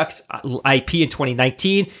brake ducts IP in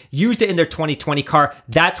 2019, used it in their 2020 car.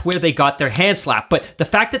 That's where they got their hand slapped. But the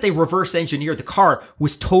fact that they reverse engineered the car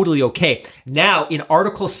was totally okay. Now, in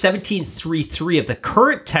Article 17.3.3 of the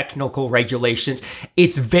current technical regulations,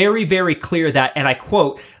 it's very, very clear that, and I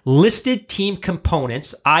quote, listed team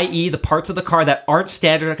components, i.e. the parts of the car that aren't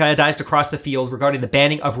standardized across the field regarding the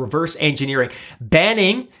banning of reverse engineering,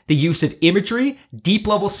 banning the use of imagery, deep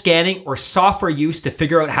level scanning, or software use to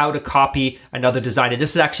figure out how to copy another design. And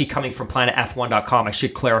this is actually coming from planetf1.com, I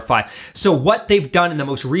should clarify. So what they've done in the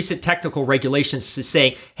most recent technical regulations is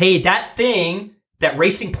saying, hey, that thing that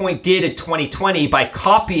Racing Point did in 2020 by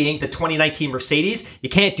copying the 2019 Mercedes, you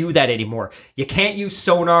can't do that anymore. You can't use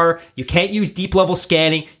sonar, you can't use deep level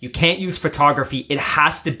scanning, you can't use photography. It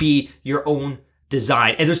has to be your own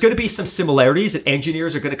design. And there's going to be some similarities and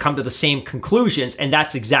engineers are going to come to the same conclusions. And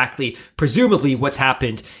that's exactly, presumably, what's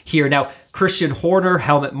happened here. Now, Christian Horner,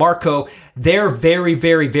 Helmut Marko, they're very,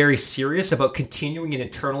 very, very serious about continuing an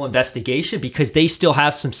internal investigation because they still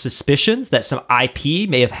have some suspicions that some IP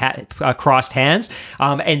may have crossed hands.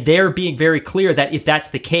 And they're being very clear that if that's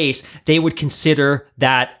the case, they would consider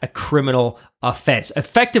that a criminal offense,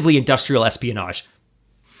 effectively industrial espionage.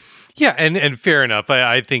 Yeah, and fair enough.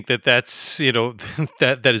 I think that's,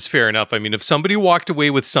 that is fair enough. I mean, if somebody walked away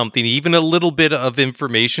with something, even a little bit of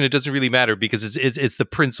information, it doesn't really matter because it's the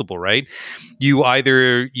principle, right? You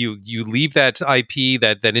either you leave that IP,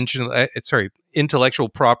 that intellectual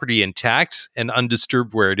property intact and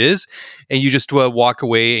undisturbed where it is, and you just walk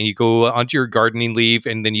away and you go onto your gardening leave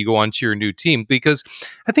and then you go onto your new team. Because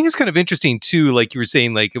I think it's kind of interesting too, like you were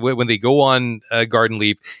saying, like when they go on garden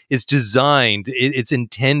leave, it's designed, it's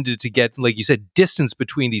intended to get, like you said, distance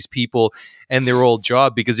between these people and their old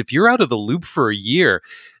job. Because if you're out of the loop for a year,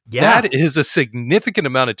 that is a significant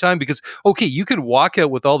amount of time because, okay, you can walk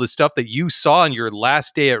out with all the stuff that you saw on your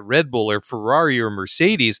last day at Red Bull or Ferrari or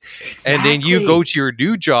Mercedes, and then you go to your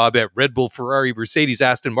new job at Red Bull, Ferrari, Mercedes,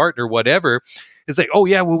 Aston Martin, or whatever. It's like, oh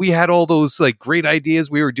yeah, well, we had all those like great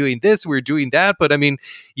ideas. We were doing this, we were doing that. But I mean,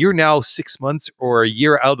 you're now 6 months or a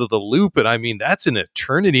year out of the loop. And I mean, that's an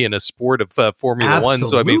eternity in a sport of Formula One.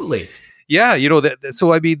 So I mean, yeah,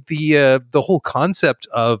 so I mean, the whole concept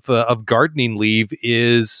of gardening leave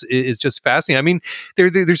is just fascinating. I mean,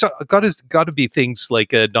 there's got to be things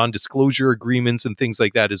like non-disclosure agreements and things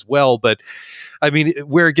like that as well. But I mean,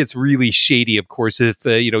 where it gets really shady, of course, if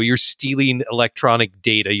you're stealing electronic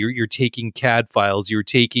data, you're taking CAD files, you're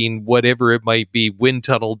taking whatever it might be, wind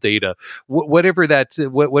tunnel data,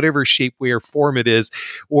 whatever shape, way, or form it is,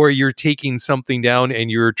 or you're taking something down and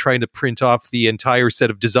you're trying to print off the entire set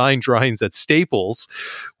of design drawings times at Staples,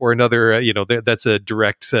 or another, that's a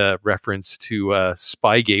direct reference to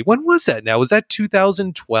Spygate. When was that now? Was that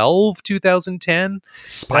 2012, 2010?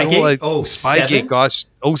 Spygate? Spygate, 7? Gosh.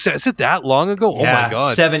 Oh, is it that long ago? Yeah, oh my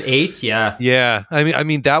God. 7, 8, yeah. Yeah. I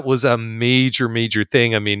mean, that was a major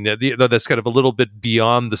thing. I mean, that's kind of a little bit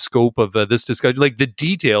beyond the scope of this discussion, like the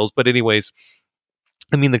details. But anyways,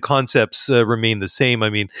 I mean, the concepts remain the same. I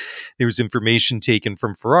mean, there was information taken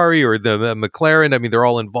from Ferrari or the McLaren. I mean, they're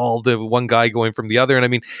all involved. One guy going from the other. And I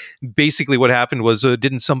mean, basically what happened was,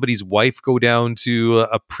 didn't somebody's wife go down to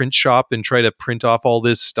a print shop and try to print off all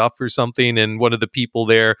this stuff or something? And one of the people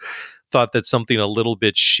there thought that something a little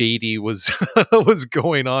bit shady was was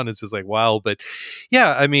going on. It's just like, wow. But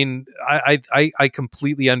yeah, I mean, I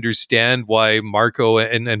completely understand why Marco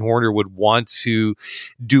and Horner would want to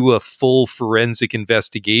do a full forensic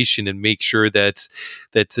investigation and make sure that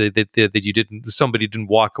somebody didn't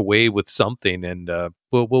walk away with something. And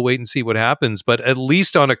we'll wait and see what happens. But at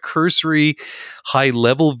least on a cursory, high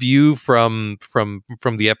level view from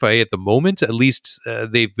the FIA at the moment, at least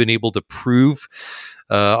they've been able to prove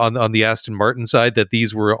on the Aston Martin side that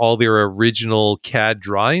these were all their original CAD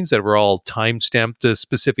drawings that were all time-stamped to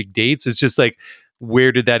specific dates. It's just like,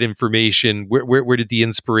 where did that information, where did the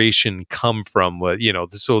inspiration come from?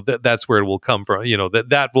 So that's where it will come from.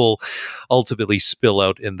 That will ultimately spill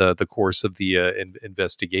out in the course of the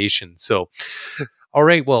investigation. So, all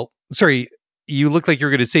right. Well, sorry. You look like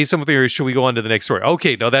you're going to say something, or should we go on to the next story?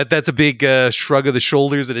 Okay, no, that's a big shrug of the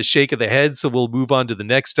shoulders and a shake of the head. So we'll move on to the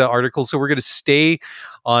next article. So we're going to stay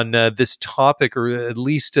on this topic, or at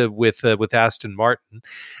least with Aston Martin.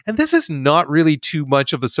 And this is not really too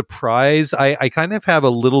much of a surprise. I kind of have a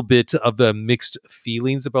little bit of the mixed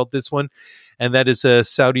feelings about this one. And that is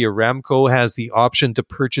Saudi Aramco has the option to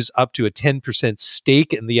purchase up to a 10%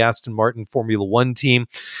 stake in the Aston Martin Formula One team.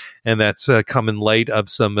 And that's come in light of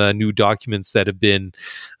some new documents that have been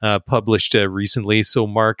published recently. So,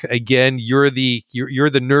 Mark, again, you're the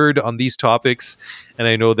nerd on these topics, and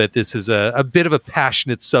I know that this is a bit of a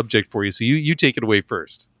passionate subject for you. So you take it away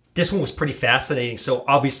first. This one was pretty fascinating. So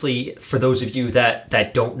obviously, for those of you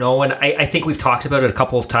that don't know, and I think we've talked about it a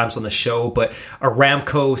couple of times on the show, but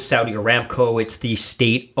Aramco, Saudi Aramco, it's the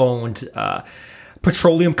state-owned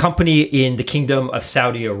petroleum company in the Kingdom of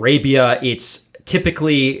Saudi Arabia. It's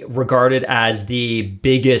typically regarded as the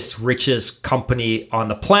biggest, richest company on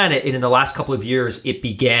the planet. And in the last couple of years, it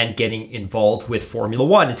began getting involved with Formula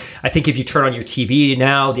One. I think if you turn on your TV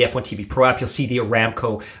now, the F1 TV Pro app, you'll see the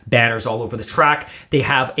Aramco banners all over the track. They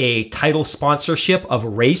have a title sponsorship of a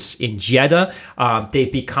race in Jeddah.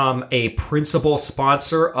 They've become a principal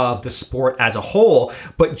sponsor of the sport as a whole.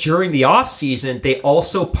 But during the off season, they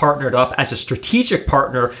also partnered up as a strategic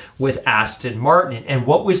partner with Aston Martin. And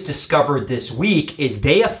what was discovered this week is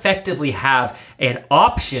they effectively have an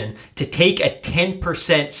option to take a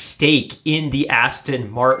 10% stake in the Aston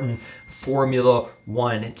Martin Formula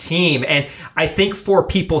One team. And I think for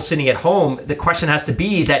people sitting at home, the question has to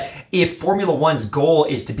be that if Formula One's goal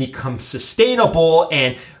is to become sustainable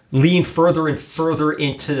and lean further and further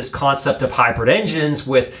into this concept of hybrid engines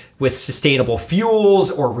with sustainable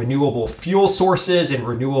fuels or renewable fuel sources and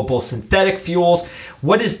renewable synthetic fuels,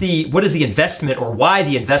 what is the investment, or why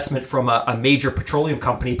the investment from a major petroleum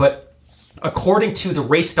company? But according to the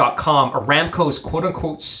race.com, Aramco's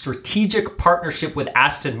quote-unquote strategic partnership with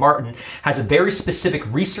Aston Martin has a very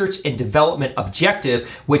specific research and development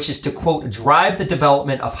objective, which is to, quote, drive the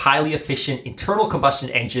development of highly efficient internal combustion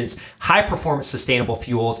engines, high-performance sustainable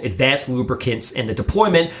fuels, advanced lubricants, and the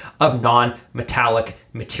deployment of non-metallic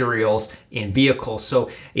materials in vehicles. So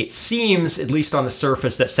it seems, at least on the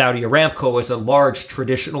surface, that Saudi Aramco is a large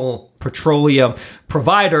traditional petroleum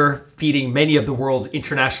provider feeding many of the world's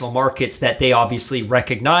international markets, that they obviously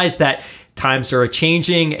recognize that times are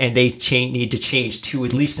changing and they need to change too,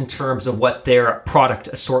 at least in terms of what their product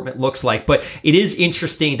assortment looks like. But it is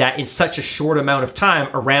interesting that in such a short amount of time,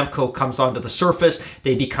 Aramco comes onto the surface.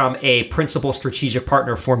 They become a principal strategic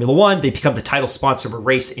partner of Formula One. They become the title sponsor of a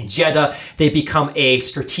race in Jeddah. They become a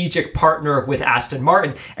strategic partner with Aston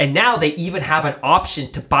Martin. And now they even have an option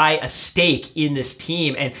to buy a stake in this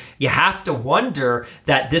team. And you have to wonder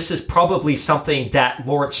that this is probably something that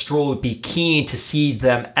Lawrence Stroll would be keen to see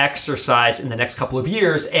them exercise in the next couple of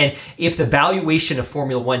years. And if the valuation of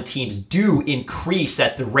Formula One teams do increase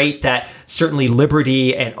at the rate that certainly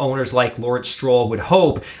Liberty and owners like Lawrence Stroll would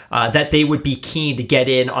hope, that they would be keen to get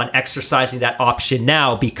in on exercising that option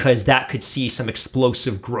now, because that could see some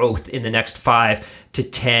explosive growth in the next 5 to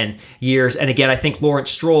 10 years. And again, I think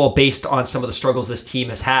Lawrence Stroll, based on some of the struggles this team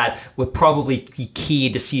has had, would probably be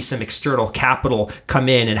keen to see some external capital come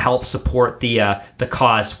in and help support the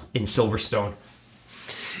cause in Silverstone.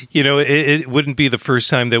 It wouldn't be the first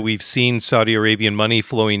time that we've seen Saudi Arabian money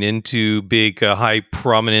flowing into big, high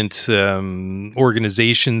prominent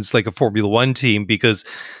organizations like a Formula One team, because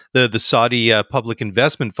the Saudi Public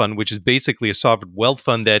Investment Fund, which is basically a sovereign wealth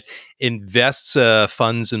fund that invests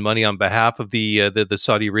funds and money on behalf of the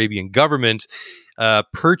Saudi Arabian government,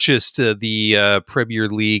 purchased the Premier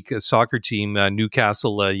League soccer team,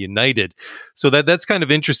 Newcastle United. So that's kind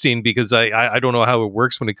of interesting, because I don't know how it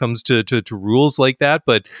works when it comes to rules like that,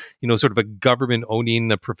 but sort of a government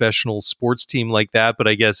owning a professional sports team like that. But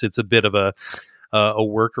I guess it's a bit of a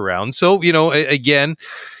workaround. So again,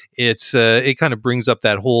 it kind of brings up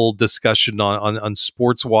that whole discussion on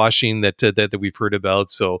sports washing that we've heard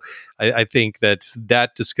about. So I think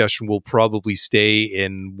that discussion will probably stay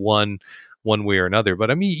in one way or another.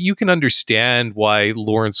 But I mean, you can understand why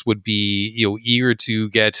Lawrence would be eager to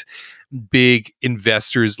get big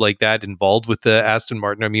investors like that involved with the Aston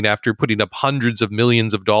Martin. I mean, after putting up hundreds of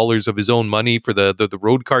millions of dollars of his own money for the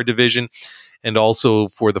road car division, and also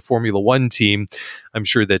for the Formula One team, I'm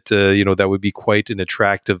sure that that would be quite an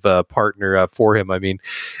attractive partner for him. I mean,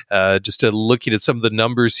 just looking at some of the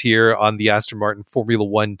numbers here on the Aston Martin Formula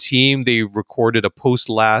One team, they recorded a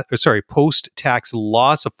post-tax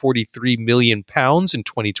loss of £43 million in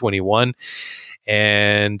 2021.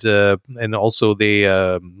 And also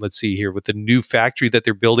they let's see here, with the new factory that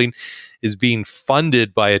they're building, is being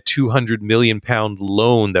funded by a £200 million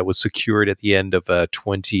loan that was secured at the end of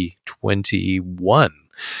 2021.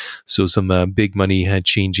 So some big money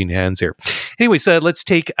changing hands there. Anyways, let's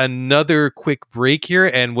take another quick break here.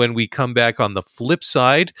 And when we come back on the flip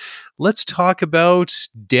side, let's talk about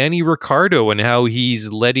Danny Ricciardo and how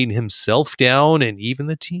he's letting himself down. And even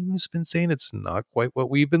the team's been saying it's not quite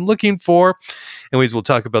what we've been looking for. Anyways, we'll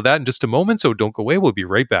talk about that in just a moment. So don't go away. We'll be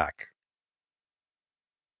right back.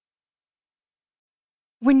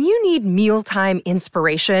 When you need mealtime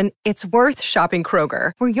inspiration, it's worth shopping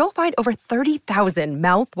Kroger, where you'll find over 30,000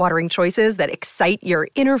 mouth-watering choices that excite your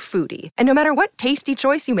inner foodie. And no matter what tasty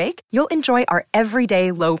choice you make, you'll enjoy our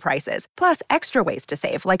everyday low prices, plus extra ways to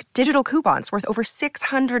save, like digital coupons worth over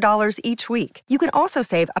 $600 each week. You can also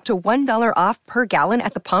save up to $1 off per gallon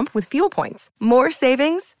at the pump with fuel points. More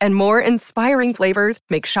savings and more inspiring flavors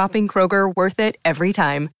make shopping Kroger worth it every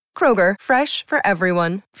time. Kroger, fresh for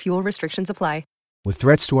everyone. Fuel restrictions apply. With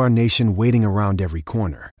threats to our nation waiting around every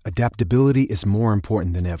corner, adaptability is more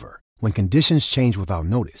important than ever. When conditions change without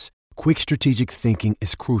notice, quick strategic thinking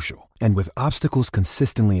is crucial. And with obstacles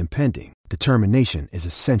consistently impending, determination is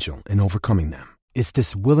essential in overcoming them. It's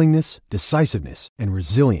this willingness, decisiveness, and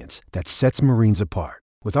resilience that sets Marines apart.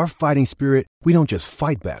 With our fighting spirit, we don't just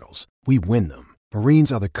fight battles, we win them.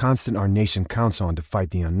 Marines are the constant our nation counts on to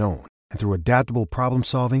fight the unknown. And through adaptable problem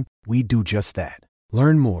solving, we do just that.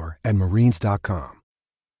 Learn more at Marines.com.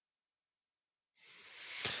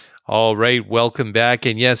 All right, welcome back.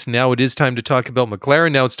 And yes, now it is time to talk about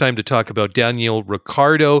McLaren. Now it's time to talk about Daniel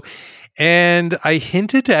Ricciardo. And I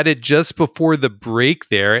hinted at it just before the break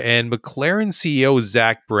there. And McLaren CEO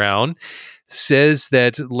Zak Brown says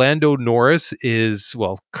that Lando Norris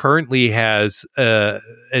currently has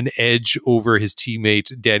an edge over his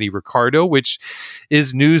teammate Danny Ricciardo, which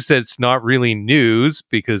is news that's not really news,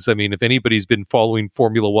 because, I mean, if anybody's been following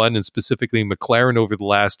Formula One and specifically McLaren over the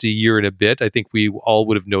last year and a bit, I think we all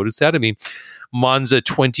would have noticed that. I mean, Monza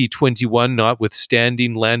 2021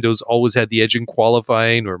 notwithstanding, Lando's always had the edge in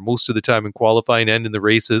qualifying, or most of the time in qualifying and in the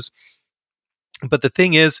races. But the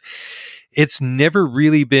thing is, it's never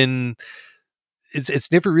really been...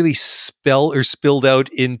 It's never really spilled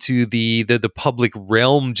out into the public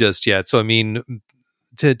realm just yet. So, I mean,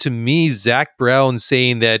 to me, Zak Brown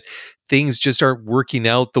saying that things just aren't working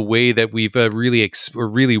out the way that we've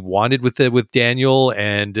really wanted with Daniel,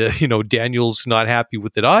 and Daniel's not happy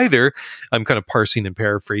with it either. I'm kind of parsing and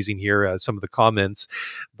paraphrasing here some of the comments,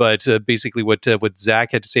 but basically what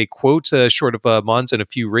Zak had to say, quote, short of Monza and a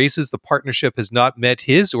few races, the partnership has not met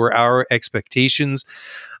his or our expectations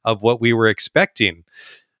of what we were expecting.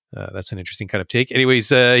 That's an interesting kind of take. Anyways,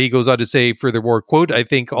 he goes on to say, furthermore, quote, I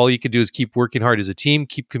think all you can do is keep working hard as a team,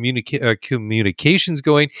 keep communications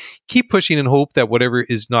going, keep pushing, and hope that whatever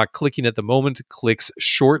is not clicking at the moment clicks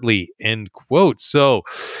shortly, end quote. So,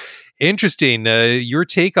 interesting. Your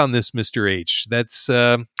take on this, Mr. H. That's,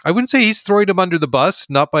 I wouldn't say he's throwing him under the bus,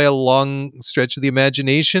 not by a long stretch of the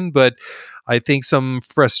imagination, but I think some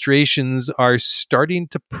frustrations are starting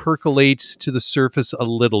to percolate to the surface a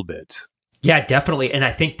little bit. Yeah, definitely. And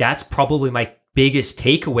I think that's probably my biggest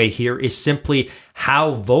takeaway here, is simply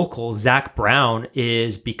how vocal Zak Brown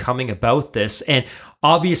is becoming about this. And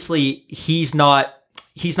obviously he's not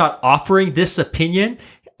offering this opinion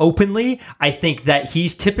openly. I think that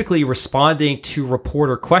he's typically responding to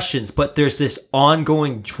reporter questions, but there's this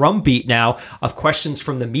ongoing drumbeat now of questions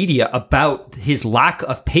from the media about his lack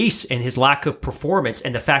of pace and his lack of performance,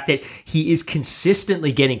 and the fact that he is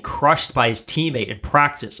consistently getting crushed by his teammate in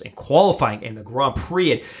practice and qualifying in the Grand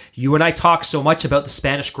Prix. And you and I talk so much about the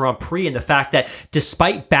Spanish Grand Prix and the fact that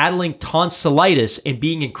despite battling tonsillitis and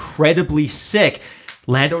being incredibly sick,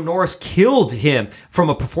 Lando Norris killed him from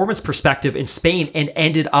a performance perspective in Spain and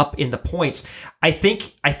ended up in the points. I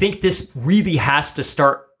think this really has to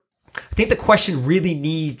start. I think the question really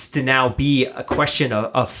needs to now be a question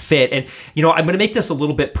of fit. And, I'm going to make this a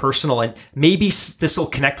little bit personal, and maybe this will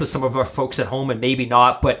connect with some of our folks at home and maybe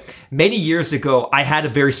not. But many years ago, I had a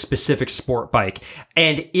very specific sport bike,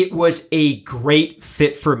 and it was a great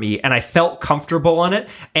fit for me, and I felt comfortable on it,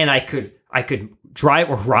 and I could drive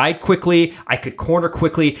or ride quickly. I could corner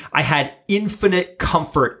quickly. I had infinite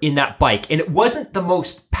comfort in that bike. And it wasn't the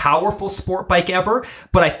most powerful sport bike ever,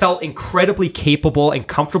 but I felt incredibly capable and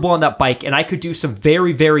comfortable on that bike. And I could do some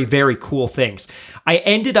very, very, very cool things. I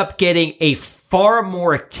ended up getting a far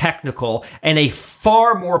more technical and a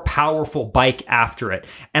far more powerful bike after it.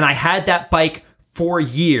 And I had that bike for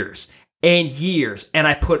years and years, and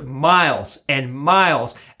I put miles and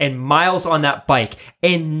miles and miles on that bike,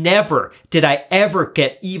 and never did I ever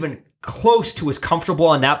get even close to as comfortable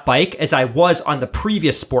on that bike as I was on the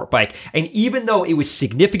previous sport bike. And even though it was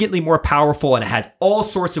significantly more powerful and it had all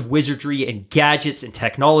sorts of wizardry and gadgets and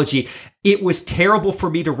technology, it was terrible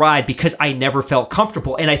for me to ride because I never felt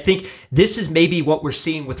comfortable. And I think this is maybe what we're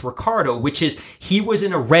seeing with Ricciardo, which is he was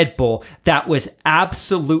in a Red Bull that was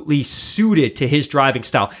absolutely suited to his driving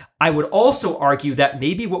style. I would also argue that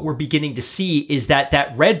maybe what we're beginning to see is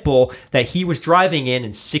that Red Bull that he was driving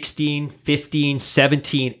in 16, 15,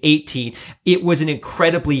 17, 18, it was an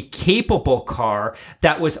incredibly capable car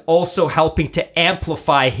that was also helping to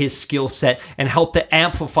amplify his skill set and help to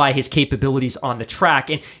amplify his capabilities on the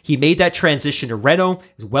track. And he made that transition to Renault.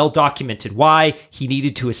 It's well documented why. He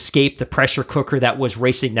needed to escape the pressure cooker that was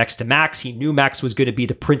racing next to Max. He knew Max was going to be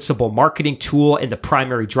the principal marketing tool and the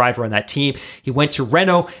primary driver on that team. He went to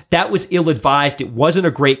Renault. That was ill-advised. It wasn't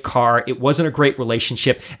a great car. It wasn't a great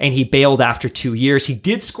relationship, and he bailed after 2 years. He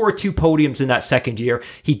did score 2 podiums in that second year.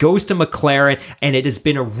 He goes to McLaren, and it has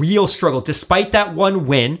been a real struggle. Despite that one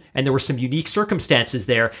win, and there were some unique circumstances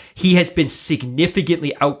there, he has been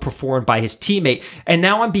significantly outperformed by his teammate. And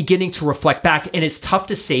now I'm beginning to reflect back, and it's tough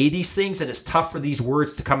to say these things, and it's tough for these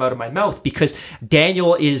words to come out of my mouth because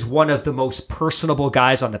Daniel is one of the most personable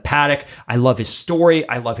guys on the paddock. I love his story.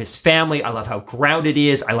 I love his family. I love how grounded he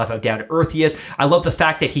is. I love how down to earth he is. I love the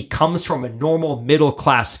fact that he comes from a normal middle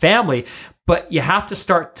class family. But you have to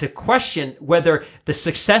start to question whether the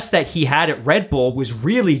success that he had at Red Bull was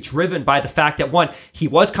really driven by the fact that, one, he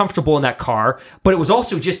was comfortable in that car, but it was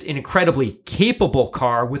also just an incredibly capable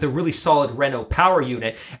car with a really solid Renault power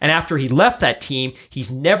unit. And after he left that team,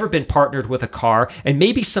 he's never been partnered with a car, and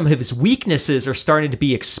maybe some of his weaknesses are starting to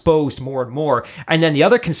be exposed more and more. And then the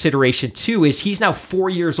other consideration, too, is he's now 4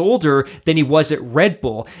 years older than he was at Red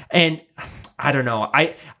Bull. And I don't know.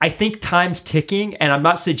 I think time's ticking, and I'm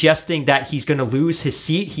not suggesting that he's going to lose his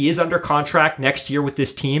seat. He is under contract next year with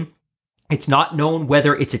this team. It's not known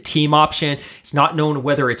whether it's a team option. It's not known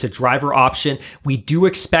whether it's a driver option. We do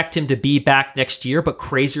expect him to be back next year, but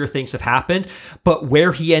crazier things have happened. But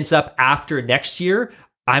where he ends up after next year,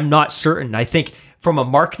 I'm not certain. I think from a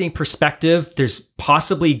marketing perspective, there's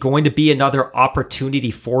possibly going to be another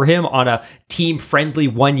opportunity for him on a team-friendly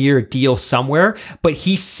one-year deal somewhere, but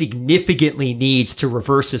he significantly needs to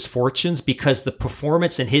reverse his fortunes because the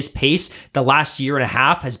performance and his pace the last year and a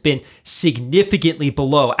half has been significantly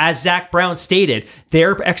below, as Zach Brown stated,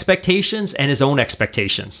 their expectations and his own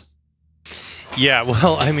expectations. Yeah,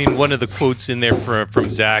 well, I mean, one of the quotes in there from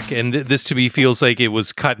Zach, and this to me feels like it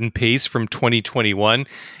was cut and paste from 2021.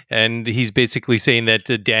 And he's basically saying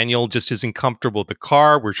that Daniel just isn't comfortable with the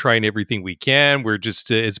car. We're trying everything we can. We're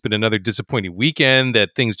just, it's been another disappointing weekend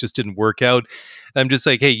that things just didn't work out. I'm just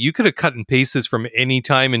like, hey, you could have cut and paste this from any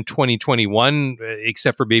time in 2021,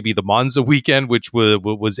 except for maybe the Monza weekend, which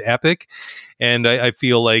was epic. And I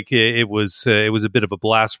feel like it was a bit of a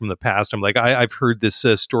blast from the past. I'm like, I've heard this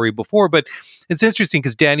story before, but it's interesting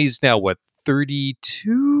because Danny's now,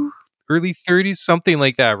 32? Early 30s, something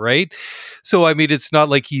like that, right? So, I mean, it's not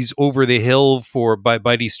like he's over the hill by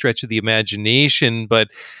any stretch of the imagination, but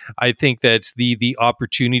I think that the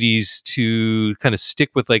opportunities to kind of stick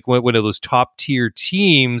with like one of those top tier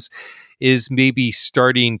teams is maybe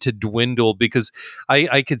starting to dwindle, because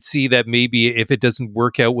I could see that maybe if it doesn't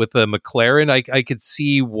work out with a McLaren, I could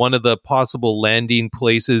see one of the possible landing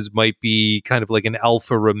places might be kind of like an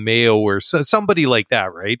Alfa Romeo or somebody like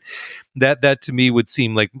that, right? That to me would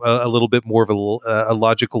seem like a little bit more of a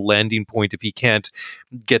logical landing point if he can't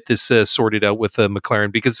get this sorted out with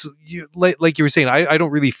McLaren, because like you were saying, I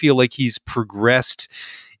don't really feel like he's progressed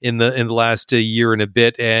in the last year and a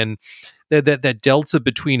bit, and that delta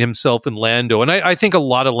between himself and Lando, and I think a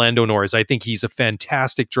lot of Lando Norris. I think he's a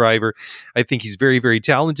fantastic driver. I think he's very, very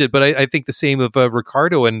talented, but I think the same of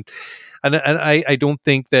Ricciardo, and I don't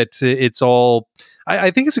think that it's all. I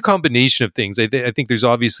think it's a combination of things. I think there's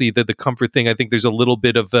obviously the comfort thing. I think there's a little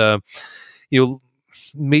bit of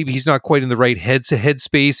maybe he's not quite in the right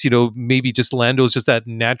headspace. Maybe just Lando's just that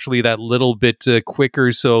naturally that little bit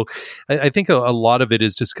quicker. So I think a lot of it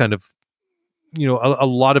is just kind of a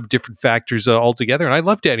lot of different factors altogether. And I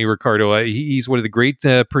love Danny Ricciardo. He's one of the great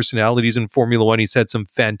personalities in Formula One. He's had some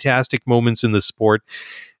fantastic moments in the sport,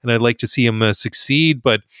 and I'd like to see him succeed.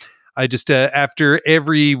 But I just after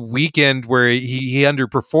every weekend where he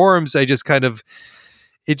underperforms, it just kind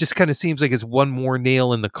of seems like it's one more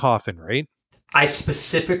nail in the coffin, right? I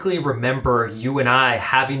specifically remember you and I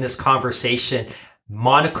having this conversation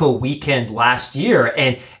Monaco weekend last year,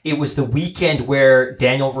 and it was the weekend where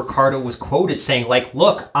Daniel Ricciardo was quoted saying, like,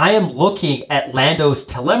 look, I am looking at Lando's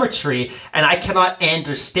telemetry and I cannot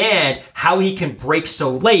understand how he can brake so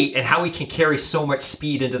late and how he can carry so much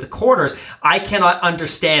speed into the corners. I cannot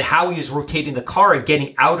understand how he is rotating the car and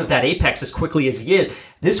getting out of that apex as quickly as he is.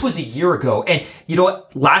 This was a year ago. And you know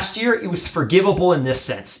what? Last year, it was forgivable in this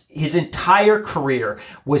sense. His entire career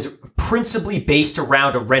was principally based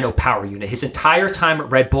around a Renault power unit. His entire time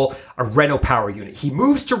at Red Bull, a Renault power unit. He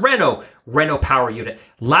moves to Renault power unit.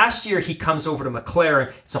 Last year, he comes over to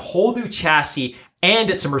McLaren. It's a whole new chassis,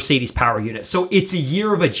 and it's a Mercedes power unit. So it's a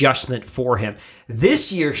year of adjustment for him.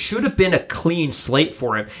 This year should have been a clean slate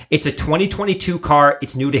for him. It's a 2022 car.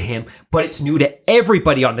 It's new to him, but it's new to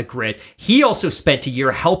everybody on the grid. He also spent a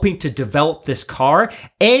year helping to develop this car,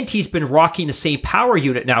 and he's been rocking the same power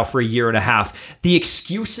unit now for a year and a half. The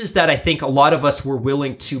excuses that I think a lot of us were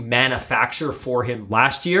willing to manufacture for him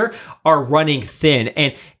last year are running thin.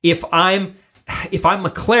 And if I'm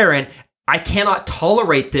McLaren, I cannot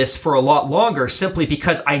tolerate this for a lot longer simply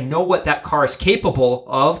because I know what that car is capable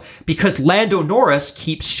of, because Lando Norris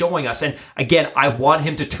keeps showing us. And again, I want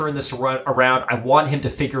him to turn this around. I want him to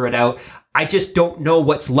figure it out. I just don't know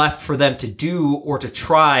what's left for them to do or to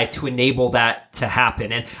try to enable that to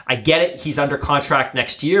happen. And I get it. He's under contract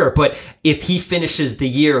next year, but if he finishes the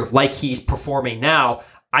year like he's performing now,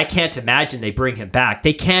 I can't imagine they bring him back.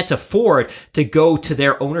 They can't afford to go to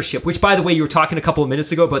their ownership, which, by the way, you were talking a couple of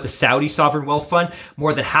minutes ago about the Saudi Sovereign Wealth Fund.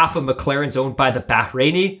 More than half of McLaren's owned by the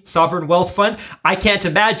Bahraini Sovereign Wealth Fund. I can't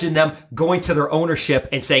imagine them going to their ownership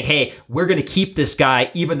and saying, hey, we're going to keep this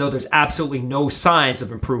guy, even though there's absolutely no signs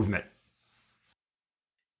of improvement.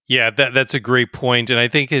 Yeah, that's a great point. And I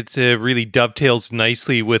think it really dovetails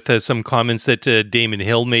nicely with some comments that Damon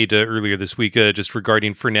Hill made earlier this week just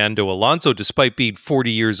regarding Fernando Alonso. Despite being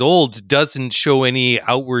 40 years old, doesn't show any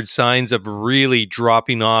outward signs of really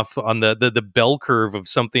dropping off on the bell curve of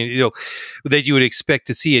something, that you would expect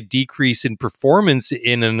to see a decrease in performance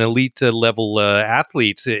in an elite level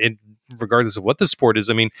athlete, regardless of what the sport is.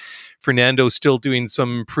 I mean, Fernando's still doing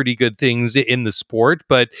some pretty good things in the sport,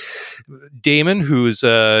 but Damon, who's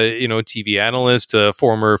a TV analyst, a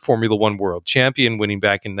former Formula One world champion, winning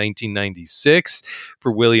back in 1996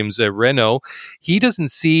 for Williams Renault, he doesn't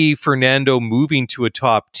see Fernando moving to a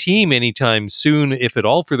top team anytime soon, if at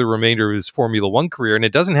all, for the remainder of his Formula One career. And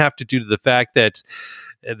it doesn't have to do to the fact that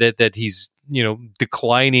he's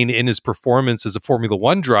declining in his performance as a Formula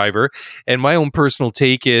One driver. And my own personal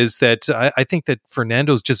take is that I think that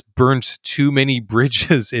Fernando's just burnt too many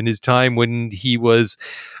bridges in his time when he was,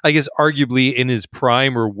 I guess, arguably in his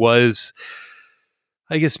prime, or was,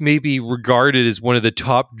 I guess, maybe regarded as one of the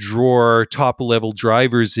top level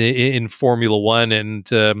drivers in Formula One. And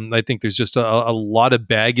I think there's just a lot of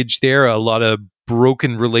baggage there, a lot of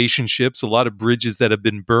broken relationships, a lot of bridges that have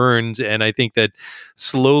been burned. And I think that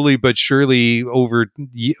slowly but surely over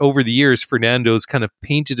the years, Fernando's kind of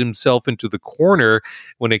painted himself into the corner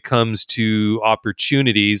when it comes to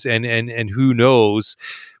opportunities. And who knows,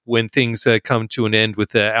 when things come to an end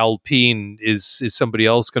with Alpine, is somebody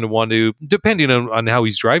else going to want to, depending on how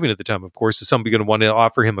he's driving at the time, of course, is somebody going to want to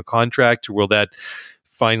offer him a contract, or will that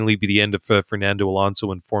finally be the end of Fernando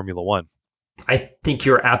Alonso in Formula One? I think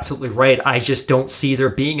you're absolutely right. I just don't see there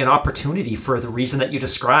being an opportunity for the reason that you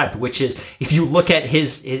described, which is if you look at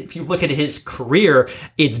his career,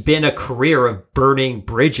 it's been a career of burning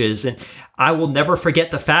bridges. And I will never forget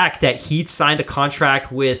the fact that he'd signed a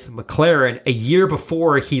contract with McLaren a year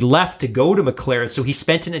before he left to go to McLaren. So he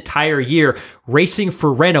spent an entire year racing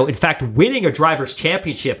for Renault, in fact, winning a driver's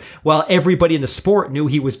championship while everybody in the sport knew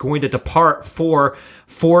he was going to depart for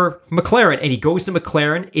McLaren. And he goes to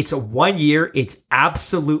McLaren. It's a 1 year. It's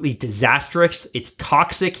absolutely disastrous. It's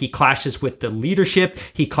toxic. He clashes with the leadership.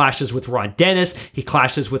 He clashes with Ron Dennis. He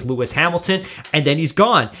clashes with Lewis Hamilton. And then he's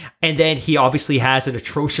gone. And then he obviously has an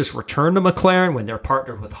atrocious return to McLaren when they're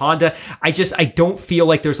partnered with Honda. I don't feel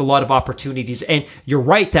like there's a lot of opportunities. And you're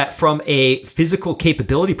right that from a physical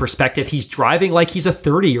capability perspective, he's driving like he's a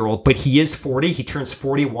 30-year-old, but he is 40. He turns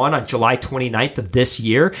 41 on July 29th of this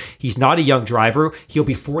year. He's not a young driver. He'll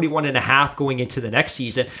be 41 and a half going into the next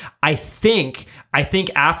season. I think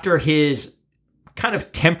after his kind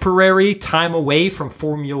of temporary time away from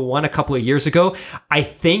Formula One a couple of years ago, I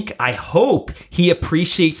hope he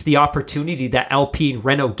appreciates the opportunity that Alpine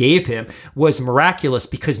Renault gave him was miraculous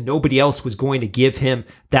because nobody else was going to give him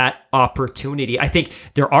that opportunity. I think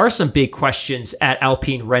there are some big questions at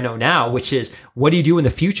Alpine Renault now, which is what do you do in the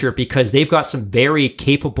future? Because they've got some very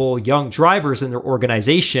capable young drivers in their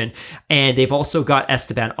organization, and they've also got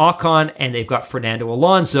Esteban Ocon and they've got Fernando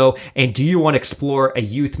Alonso. And do you want to explore a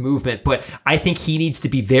youth movement? But I think he needs to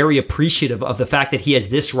be very appreciative of the fact that he has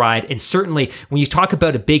this ride. And certainly when you talk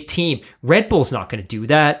about a big team, Red Bull's not going to do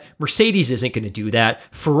that. Mercedes isn't going to do that.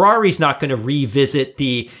 Ferrari's not going to revisit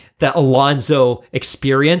the Alonso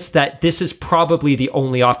experience. That this is probably the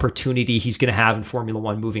only opportunity he's going to have in Formula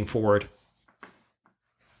One moving forward.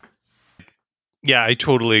 Yeah, I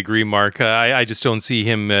totally agree, Mark. I just don't see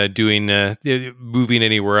him moving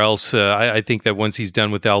anywhere else. I think that once he's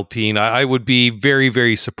done with Alpine, I would be very,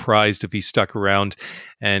 very surprised if he stuck around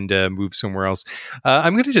and moved somewhere else.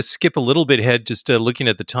 I'm going to just skip a little bit ahead, just looking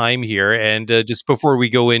at the time here, and just before we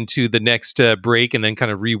go into the next break and then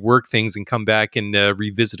kind of rework things and come back and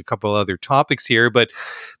revisit a couple other topics here. But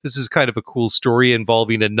this is kind of a cool story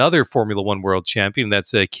involving another Formula One world champion.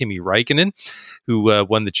 That's Kimi Räikkönen, who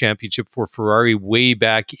won the championship for Ferrari way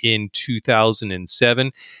back in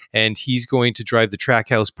 2007. And he's going to drive the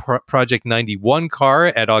Trackhouse Project 91 car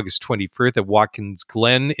at August 21st at Watkins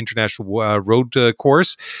Glen International Road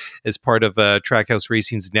Course as part of Trackhouse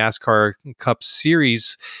Racing's NASCAR Cup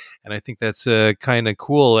Series. And I think that's kind of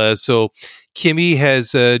cool. So Kimi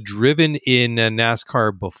has driven in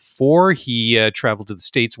NASCAR before. He traveled to the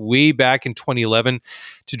States way back in 2011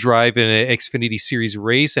 to drive in an Xfinity Series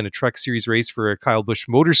race and a Truck Series race for Kyle Busch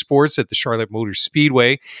Motorsports at the Charlotte Motor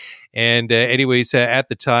Speedway. And anyways, at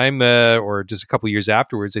the time, or just a couple of years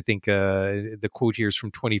afterwards, I think the quote here is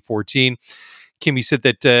from 2014. Kimi said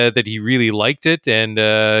that he really liked it, and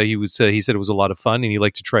he said it was a lot of fun, and he'd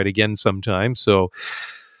like to try it again sometime. So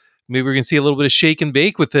maybe we're going to see a little bit of shake and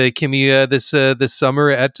bake with Kimi this summer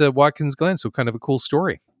at Watkins Glen. So kind of a cool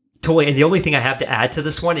story. Totally. And the only thing I have to add to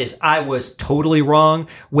this one is I was totally wrong.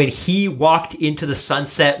 When he walked into the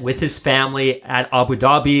sunset with his family at Abu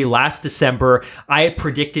Dhabi last December, I had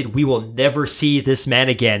predicted we will never see this man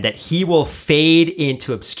again, that he will fade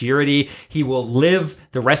into obscurity. He will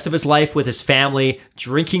live the rest of his life with his family,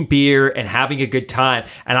 drinking beer and having a good time.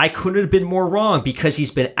 And I couldn't have been more wrong because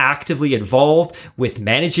he's been actively involved with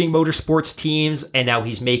managing motorsports teams. And now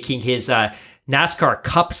he's making his NASCAR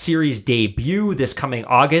Cup Series debut this coming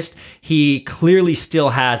August. He clearly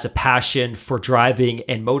still has a passion for driving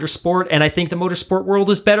and motorsport, and I think the motorsport world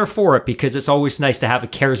is better for it because it's always nice to have a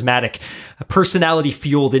charismatic,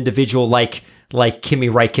 personality-fueled individual like Kimi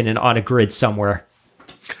Räikkönen on a grid somewhere.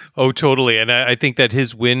 Oh, totally. And I think that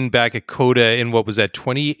his win back at COTA in what was that,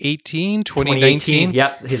 2018, 2019?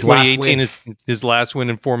 Yeah, his last win. His last win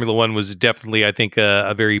in Formula One was definitely, I think,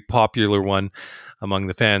 a very popular one among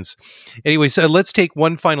the fans. Anyways, let's take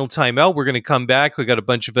one final time out. We're going to come back. We got a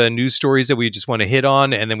bunch of news stories that we just want to hit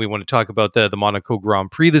on, and then we want to talk about the Monaco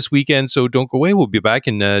Grand Prix this weekend. So don't go away. We'll be back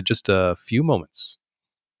in just a few moments.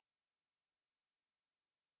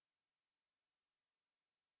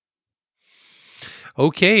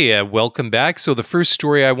 Okay, welcome back. So the first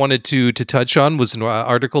story I wanted to touch on was an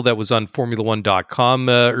article that was on Formula1.com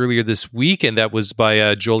earlier this week, and that was by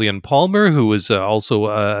Jolyon Palmer, who was also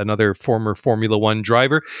another former Formula One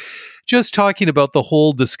driver, just talking about the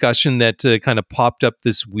whole discussion that kind of popped up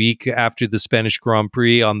this week after the Spanish Grand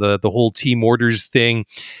Prix on the whole team orders thing.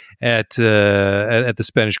 at the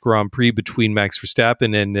Spanish Grand Prix between Max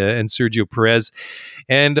Verstappen and Sergio Perez.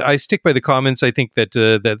 And I stick by the comments. I think that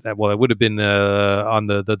that would have been on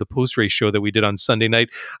the post race show that we did on Sunday night.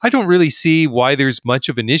 I don't really see why there's much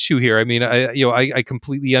of an issue here. I mean, I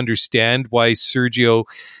completely understand why Sergio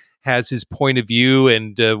has his point of view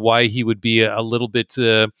and why he would be a little bit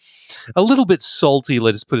salty,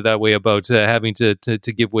 let's put it that way, about having to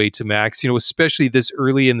give way to Max, especially this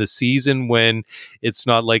early in the season when it's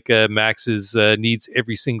not like Max needs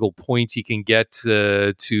every single point he can get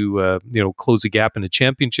to close a gap in a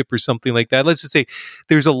championship or something like that. Let's just say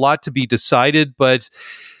there's a lot to be decided, but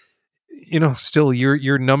still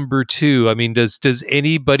you're number two. I mean, does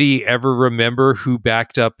anybody ever remember who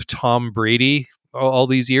backed up Tom Brady all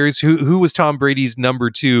these years? Who was Tom Brady's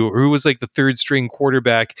number two, or who was like the third string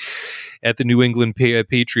quarterback at the New England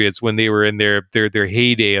Patriots when they were in their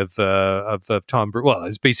heyday of Tom Brady? Well,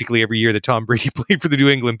 it's basically every year that Tom Brady played for the New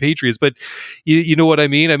England Patriots, but you know what I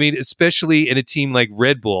mean? I mean, especially in a team like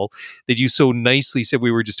Red Bull that you so nicely said,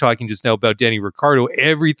 we were just talking just now about Danny Ricciardo,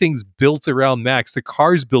 everything's built around Max. The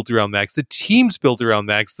car's built around Max. The team's built around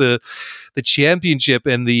Max. The championship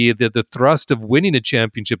and the thrust of winning a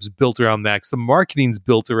championship is built around Max. The marketing's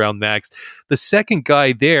built around Max. The second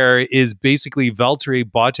guy there is basically Valtteri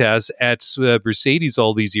Bottas at Mercedes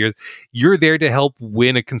all these years. You're there to help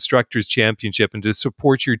win a constructors championship and to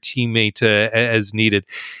support your teammate as needed.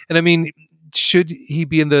 And I mean, should he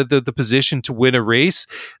be in the position to win a race,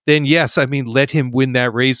 then yes, I mean, let him win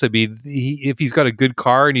that race. I mean, if he's got a good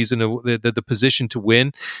car and he's in the position to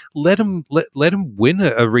win, let him win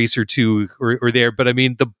a race or two or there. But I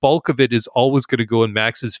mean, the bulk of it is always going to go in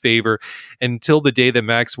Max's favor until the day that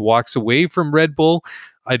Max walks away from Red Bull.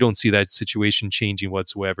 I don't see that situation changing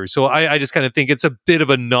whatsoever. So I just kind of think it's a bit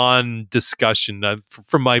of a non-discussion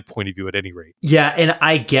from my point of view at any rate. Yeah, and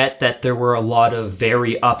I get that there were a lot of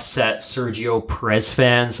very upset Sergio Perez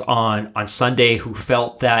fans on Sunday who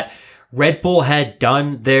felt that Red Bull had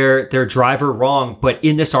done their driver wrong. But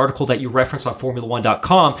in this article that you referenced on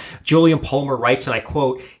Formula1.com, Julian Palmer writes, and I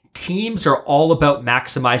quote, "Teams are all about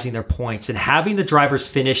maximizing their points, and having the drivers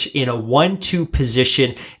finish in a 1-2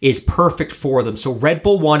 position is perfect for them. So Red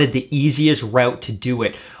Bull wanted the easiest route to do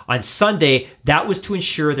it. On Sunday, that was to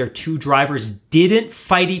ensure their two drivers didn't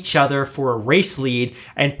fight each other for a race lead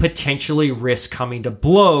and potentially risk coming to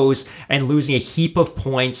blows and losing a heap of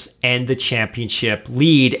points and the championship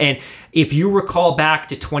lead." And if you recall back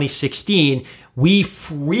to 2016, we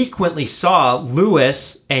frequently saw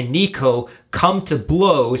Lewis and Nico come to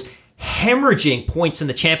blows, hemorrhaging points in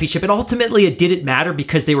the championship. And ultimately it didn't matter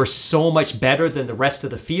because they were so much better than the rest of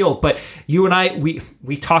the field. But you and I,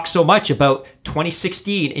 we talk so much about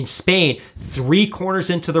 2016 in Spain, 3 corners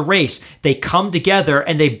into the race, they come together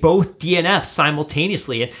and they both DNF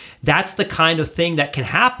simultaneously. And that's the kind of thing that can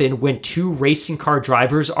happen when two racing car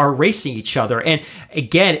drivers are racing each other. And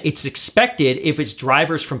again, it's expected if it's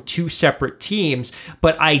drivers from two separate teams,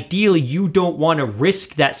 but ideally you don't want to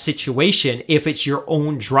risk that situation if it's your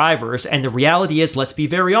own driver. And the reality is, let's be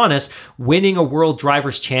very honest, winning a World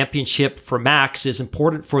Drivers' Championship for Max is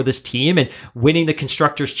important for this team, and winning the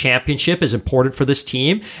Constructors' Championship is important for this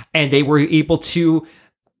team. And they were able to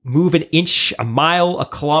move an inch, a mile, a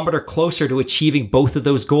kilometer closer to achieving both of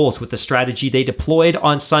those goals with the strategy they deployed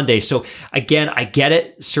on Sunday. So again, I get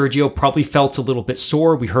it. Sergio probably felt a little bit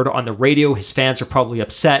sore. We heard it on the radio. His fans are probably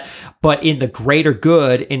upset, but in the greater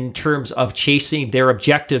good, in terms of chasing their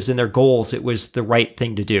objectives and their goals, it was the right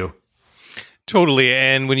thing to do. Totally.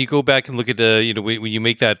 And when you go back and look at, when you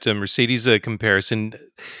make that Mercedes comparison,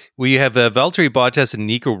 we have Valtteri Bottas and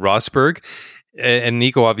Nico Rosberg. And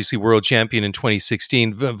Nico, obviously world champion in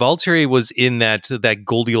 2016. Valtteri was in that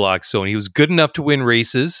Goldilocks zone. He was good enough to win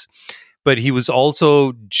races, but he was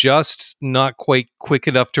also just not quite quick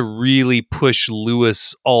enough to really push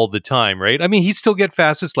Lewis all the time, right? I mean, he'd still get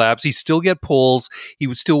fastest laps. He'd still get poles. He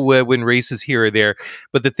would still win races here or there.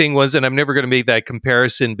 But the thing was, and I'm never going to make that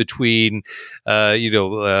comparison between,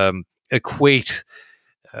 equate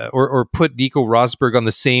or put Nico Rosberg on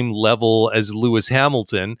the same level as Lewis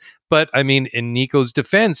Hamilton. But I mean, in Nico's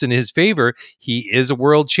defense, in his favor, he is a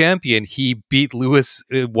world champion. He beat Lewis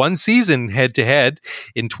one season head to head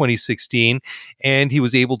in 2016, and he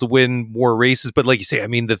was able to win more races. But like you say, I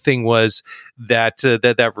mean, the thing was that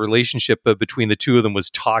that relationship between the two of them was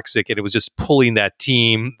toxic, and it was just pulling that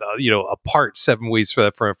team, apart 7 ways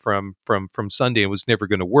from Sunday. It was never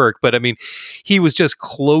going to work. But I mean, he was just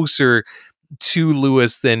closer to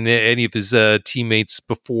Lewis than any of his teammates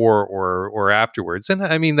before or afterwards. And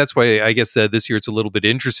I mean, that's why I guess this year it's a little bit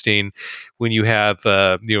interesting when you have,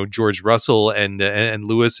 George Russell and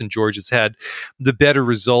Lewis, and George has had the better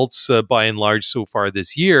results by and large so far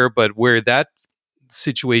this year. But where that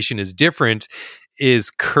situation is different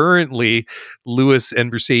is currently Lewis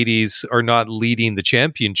and Mercedes are not leading the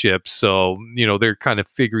championship. So, they're kind of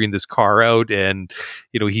figuring this car out, and,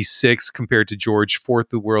 he's sixth compared to George, fourth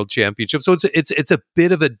the world championship. So it's a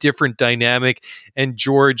bit of a different dynamic, and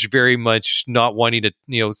George very much not wanting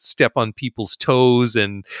to, step on people's toes,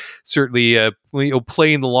 and certainly,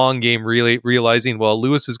 playing the long game, really realizing, well,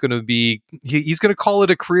 Lewis is going to he's going to call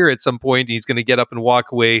it a career at some point. He's going to get up and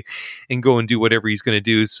walk away and go and do whatever he's going to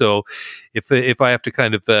do. So if I have to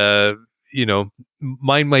kind of,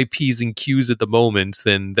 mind my P's and Q's at the moment,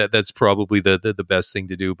 then that's probably the best thing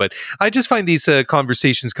to do. But I just find these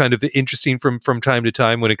conversations kind of interesting from time to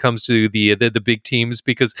time when it comes to the big teams,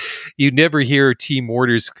 because you never hear team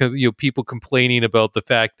orders, people complaining about the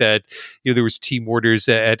fact that there was team orders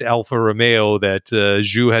at Alfa Romeo that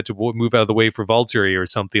Zhou had to move out of the way for Valtteri or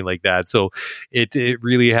something like that. So it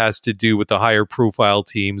really has to do with the higher profile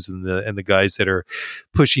teams and the guys that are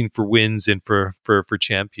pushing for wins and for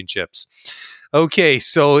championships. Okay,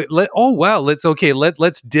 so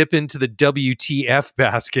let's dip into the WTF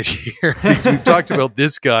basket here, because we've talked about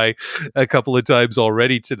this guy a couple of times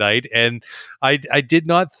already tonight, and I did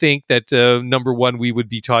not think that number one we would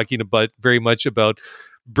be talking about very much about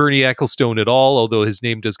Bernie Ecclestone at all, although his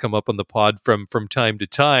name does come up on the pod from time to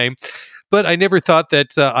time. But I never thought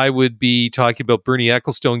that I would be talking about Bernie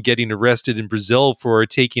Ecclestone getting arrested in Brazil for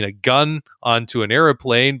taking a gun onto an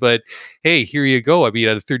airplane. But hey, here you go. I mean,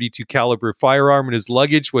 had a .32 caliber firearm in his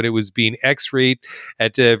luggage when it was being X-rayed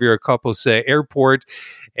at Viracopos Airport.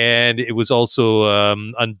 And it was also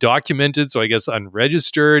undocumented, so I guess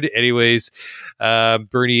unregistered. Anyways,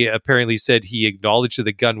 Bernie apparently said he acknowledged that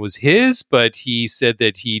the gun was his, but he said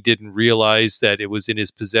that he didn't realize that it was in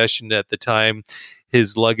his possession at the time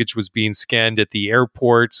his luggage was being scanned at the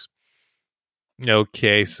airport.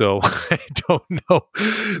 Okay, so I don't know,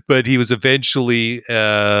 but he was eventually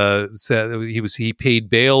said he paid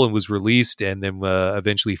bail and was released, and then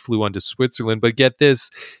eventually flew on to Switzerland. But get this,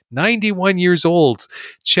 91 years old,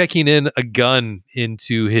 checking in a gun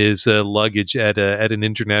into his luggage at an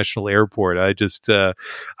international airport. I just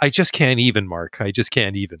can't even, Mark. I just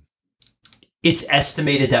can't even. It's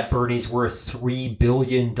estimated that Bernie's worth $3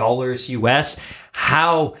 billion US.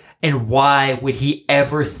 How and why would he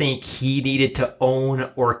ever think he needed to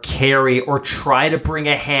own or carry or try to bring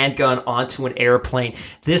a handgun onto an airplane?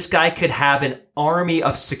 This guy could have an army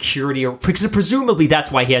of security, because presumably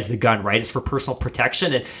that's why he has the gun, right? It's for personal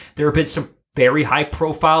protection. And there have been some very high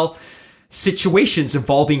profile situations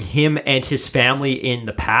involving him and his family in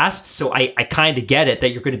the past. So I kind of get it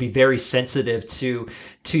that you're going to be very sensitive to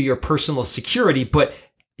your personal security, but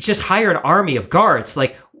just hire an army of guards.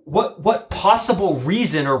 Like what possible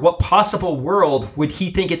reason or what possible world would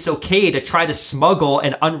he think it's okay to try to smuggle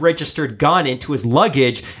an unregistered gun into his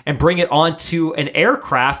luggage and bring it onto an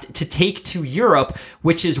aircraft to take to Europe,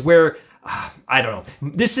 which is where I don't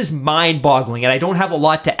know. This is mind-boggling, and I don't have a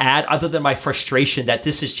lot to add other than my frustration that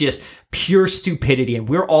this is just pure stupidity, and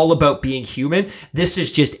we're all about being human. This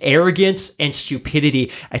is just arrogance and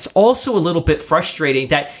stupidity. It's also a little bit frustrating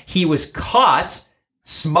that he was caught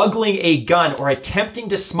smuggling a gun or attempting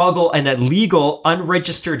to smuggle an illegal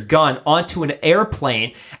unregistered gun onto an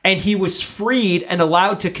airplane, and he was freed and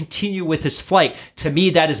allowed to continue with his flight. To me,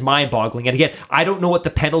 that is mind-boggling. And again, I don't know what the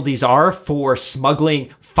penalties are for smuggling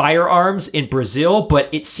firearms in Brazil, but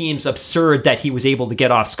it seems absurd that he was able to get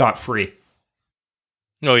off scot-free.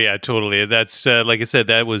 Oh yeah, totally. That's like I said,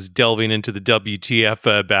 that was delving into the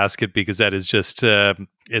WTF basket, because that is just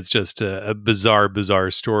it's just a bizarre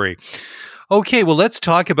story. Okay, well, let's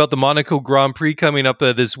talk about the Monaco Grand Prix coming up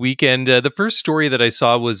this weekend. The first story that I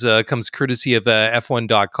saw was comes courtesy of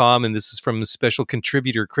F1.com, and this is from a special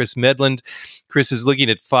contributor, Chris Medland. Chris is looking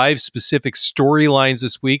at 5 specific storylines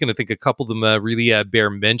this week, and I think a couple of them really bear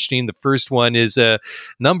mentioning. The first one is,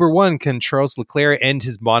 number 1, can Charles Leclerc end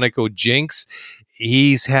his Monaco jinx?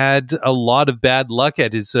 He's had a lot of bad luck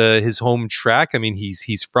at his home track. I mean,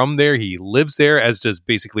 he's from there. He lives there, as does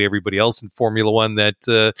basically everybody else in Formula One that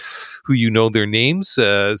who their names,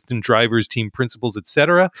 drivers, team principals,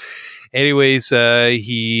 etc. Anyways,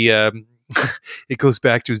 he it goes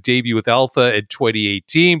back to his debut with Alpha in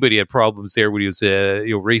 2018, but he had problems there when he was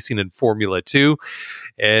racing in Formula 2,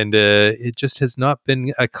 and it just has not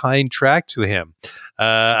been a kind track to him.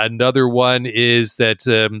 Another one is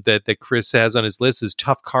that Chris has on his list is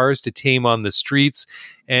Tough Cars to Tame on the Streets,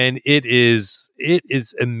 and it is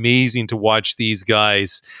amazing to watch these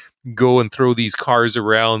guys go and throw these cars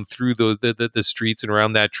around through the streets and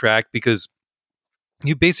around that track, because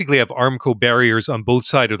you basically have Armco barriers on both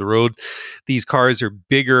sides of the road. These cars are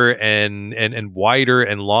bigger and wider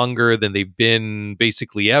and longer than they've been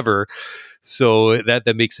basically ever. So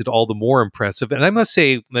that makes it all the more impressive. And I must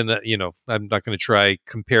say, I'm not going to try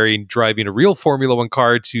comparing driving a real Formula One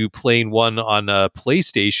car to playing one on a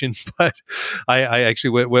PlayStation, but I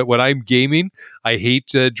actually, when I'm gaming, I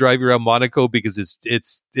hate driving around Monaco because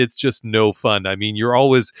it's just no fun. I mean, you're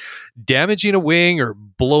always damaging a wing or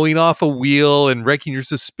blowing off a wheel and wrecking your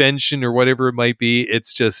suspension or whatever it might be.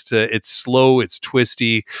 It's just, it's slow, it's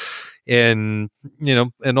twisty. And,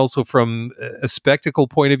 and also from a spectacle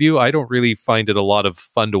point of view, I don't really find it a lot of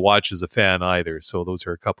fun to watch as a fan either. So those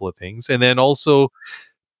are a couple of things. And then also,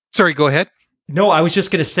 sorry, go ahead. No, I was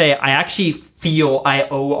just going to say, I actually feel I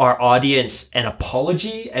owe our audience an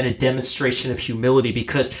apology and a demonstration of humility,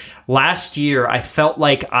 because last year I felt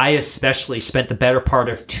like I especially spent the better part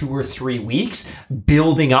of 2 or 3 weeks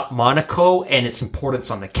building up Monaco and its importance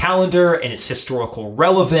on the calendar and its historical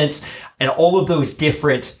relevance and all of those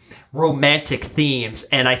different romantic themes.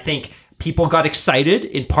 And I think people got excited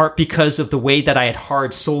in part because of the way that I had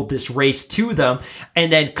hard sold this race to them. And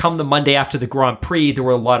then come the Monday after the Grand Prix, there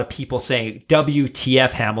were a lot of people saying,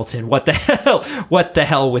 WTF Hamilton, what the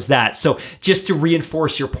hell was that? So just to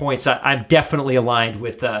reinforce your points, I'm definitely aligned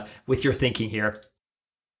with your thinking here.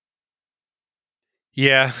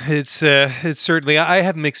 Yeah, it's certainly, I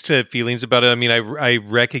have mixed feelings about it. I mean, I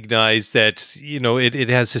recognize that, it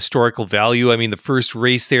has historical value. I mean, the first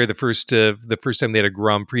race there, the first time they had a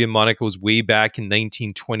Grand Prix in Monaco was way back in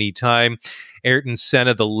 1920 time. Ayrton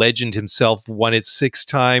Senna, the legend himself, won it 6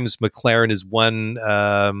 times. McLaren has won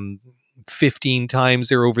 15 times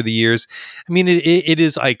there over the years. I mean, it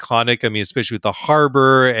is iconic. I mean, especially with the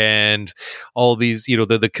harbor and all these,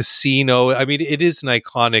 the casino. I mean, it is an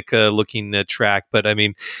iconic looking track. But I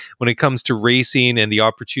mean, when it comes to racing and the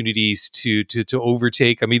opportunities to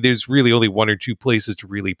overtake, I mean, there's really only 1 or 2 places to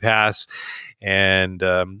really pass. And,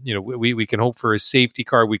 we can hope for a safety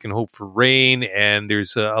car. We can hope for rain. And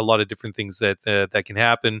there's a lot of different things that can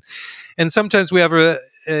happen. And sometimes we have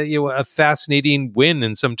a fascinating win,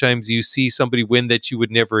 and sometimes you see somebody win that you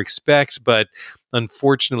would never expect, but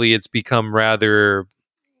unfortunately it's become rather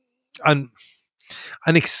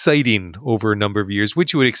unexciting over a number of years,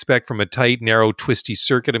 which you would expect from a tight, narrow, twisty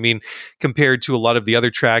circuit. I mean, compared to a lot of the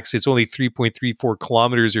other tracks, it's only 3.34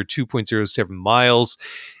 kilometers or 2.07 miles.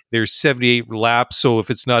 There's 78 laps, so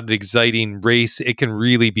if it's not an exciting race, it can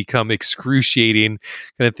really become excruciating,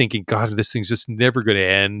 kind of thinking, God, this thing's just never going to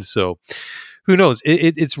end. So who knows?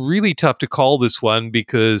 It's really tough to call this one,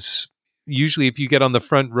 because usually if you get on the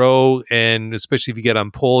front row, and especially if you get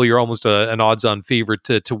on pole, you're almost an odds-on favorite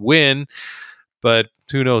to win. But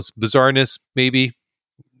who knows? Bizarreness maybe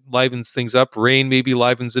livens things up. Rain maybe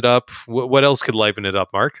livens it up. What else could liven it up,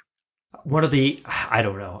 Mark? I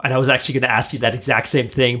don't know. And I was actually going to ask you that exact same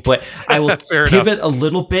thing, but I will pivot a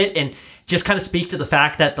little bit and just kind of speak to the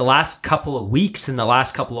fact that the last couple of weeks and the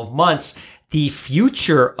last couple of months, the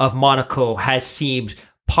future of Monaco has seemed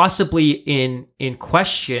possibly in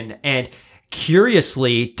question. And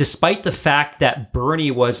curiously, despite the fact that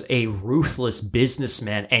Bernie was a ruthless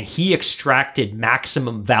businessman and he extracted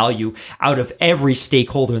maximum value out of every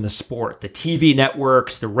stakeholder in the sport, the TV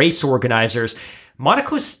networks, the race organizers,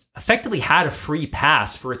 Monaco's effectively had a free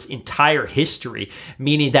pass for its entire history,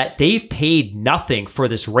 meaning that they've paid nothing for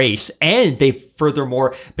this race, and they've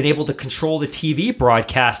furthermore been able to control the TV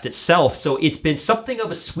broadcast itself. So it's been something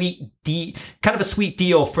of a sweet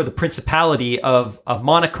deal for the Principality of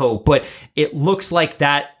Monaco, but it looks like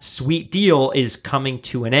that sweet deal is coming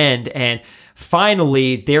to an end, and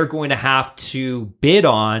finally, they're going to have to bid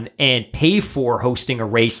on and pay for hosting a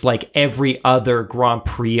race like every other Grand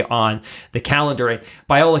Prix on the calendar. And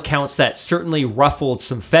by all accounts, that certainly ruffled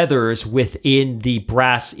some feathers within the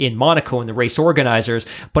brass in Monaco and the race organizers.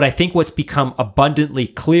 But I think what's become abundantly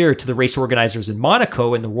clear to the race organizers in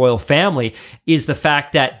Monaco and the royal family is the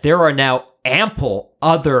fact that there are now ample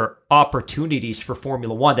other opportunities for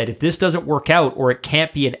Formula One, that if this doesn't work out or it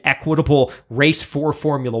can't be an equitable race for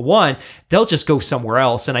Formula One, they'll just go somewhere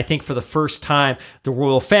else. And I think for the first time, the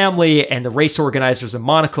royal family and the race organizers in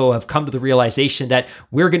Monaco have come to the realization that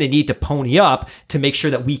we're going to need to pony up to make sure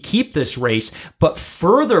that we keep this race. But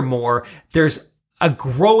furthermore, there's a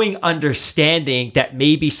growing understanding that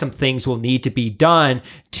maybe some things will need to be done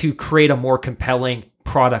to create a more compelling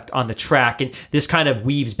product on the track. And this kind of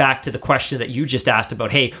weaves back to the question that you just asked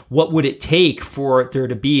about, hey, what would it take for there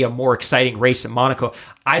to be a more exciting race at Monaco?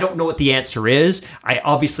 I don't know what the answer is. I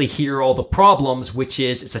obviously hear all the problems, which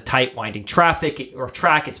is it's a tight winding track.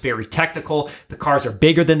 It's very technical. The cars are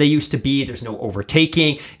bigger than they used to be. There's no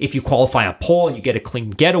overtaking. If you qualify on pole and you get a clean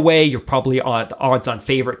getaway, you're probably on the odds-on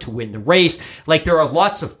favorite to win the race. Like, there are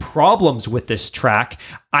lots of problems with this track.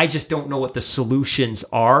 I just don't know what the solutions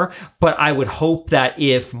are, but I would hope that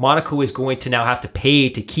if Monaco is going to now have to pay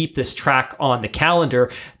to keep this track on the calendar,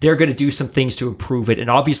 they're going to do some things to improve it. And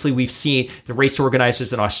obviously we've seen the race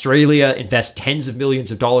organizers in Australia invest tens of millions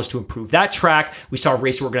of dollars to improve that track. We saw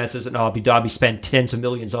race organizers in Abu Dhabi spend tens of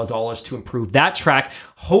millions of dollars to improve that track.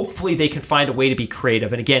 Hopefully they can find a way to be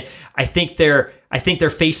creative. And again, I think they're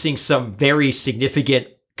facing some very significant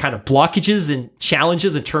kind of blockages and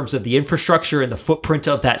challenges in terms of the infrastructure and the footprint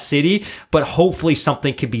of that city, but hopefully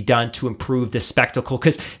something can be done to improve this spectacle,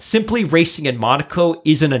 because simply racing in Monaco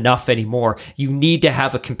isn't enough anymore. You need to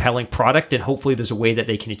have a compelling product, and hopefully there's a way that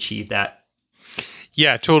they can achieve that.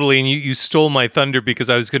 Yeah, totally. And you stole my thunder, because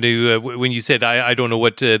I was going to, when you said, I don't know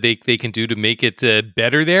what they can do to make it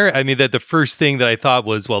better there. I mean, that the first thing that I thought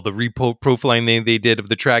was, well, the reprofiling they did of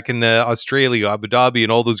the track in Australia, Abu Dhabi,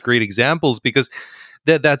 and all those great examples, because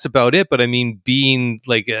that's about it. But I mean, being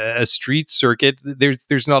like a street circuit,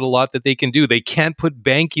 there's not a lot that they can do. They can't put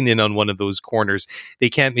banking in on one of those corners. They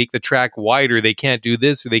can't make the track wider. They can't do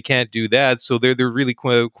this or they can't do that. So they're really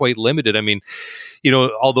quite limited. I mean, you know,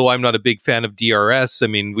 although I'm not a big fan of DRS, I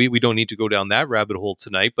mean, we don't need to go down that rabbit hole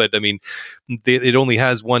tonight. But I mean, it only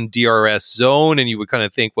has one DRS zone, and you would kind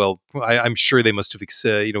of think, well, I'm sure they must have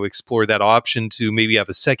explored that option to maybe have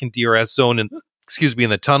a second DRS zone in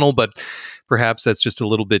the tunnel, but perhaps that's just a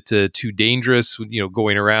little bit too dangerous, you know,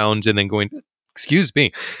 going around and then going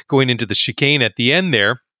into the chicane at the end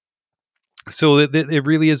there. So it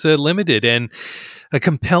really is limited, and a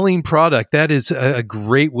compelling product. That is a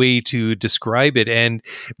great way to describe it. And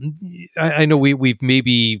I know we've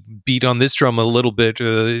maybe beat on this drum a little bit,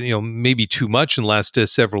 maybe too much in the last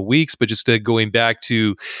several weeks, but just going back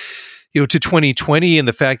to, to 2020 and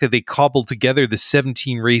the fact that they cobbled together the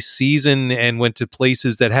 17 race season and went to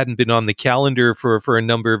places that hadn't been on the calendar for a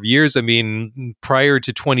number of years. I mean, prior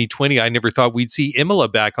to 2020, I never thought we'd see Imola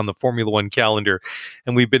back on the Formula One calendar,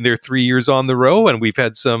 and we've been there 3 years on the row, and we've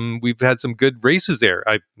had some good races there.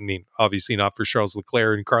 I mean, obviously not for Charles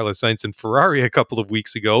Leclerc and Carlos Sainz and Ferrari a couple of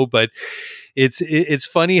weeks ago, but it's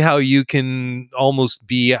funny how you can almost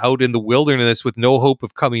be out in the wilderness with no hope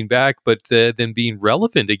of coming back, but then being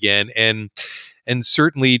relevant again, and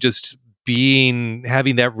certainly just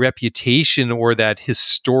having that reputation or that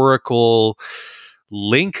historical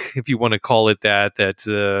link, if you want to call it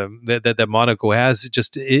that Monaco has,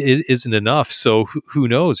 just isn't enough. So who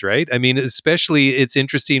knows, right? I mean, especially it's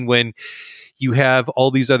interesting when you have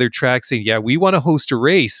all these other tracks saying, yeah, we want to host a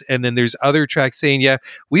race. And then there's other tracks saying, yeah,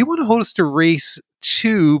 we want to host a race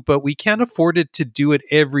too, but we can't afford it to do it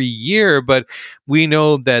every year. But we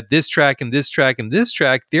know that this track and this track and this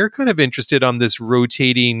track, they're kind of interested on this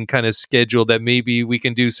rotating kind of schedule that maybe we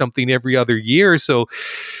can do something every other year. So,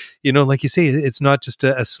 like you say, it's not just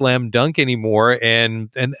a slam dunk anymore.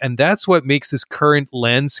 And that's what makes this current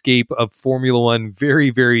landscape of Formula One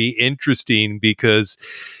very, very interesting, because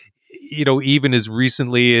even as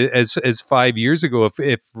recently as 5 years ago,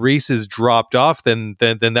 if races dropped off, then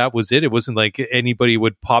that was it. It wasn't like anybody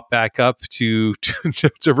would pop back up to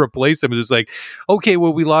replace them. It was just like, okay,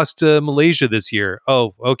 well, we lost Malaysia this year.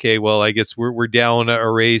 Oh, okay, well, I guess we're down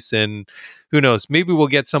a race, and who knows? Maybe we'll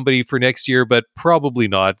get somebody for next year, but probably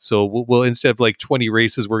not. So we'll instead of like 20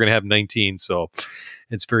 races, we're going to have 19. So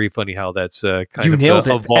it's very funny how that's kind of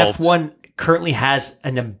evolved. F1 currently has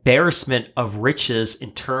an embarrassment of riches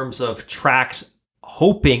in terms of tracks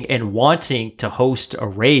hoping and wanting to host a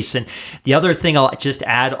race. And the other thing I'll just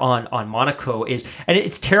add on Monaco is, and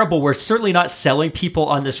it's terrible, we're certainly not selling people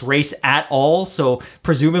on this race at all. So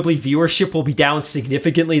presumably viewership will be down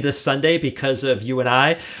significantly this Sunday because of you and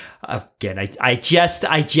I. Again, I jest.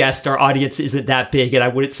 Our audience isn't that big, and I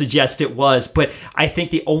wouldn't suggest it was. But I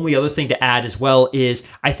think the only other thing to add as well is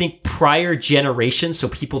I think prior generations, so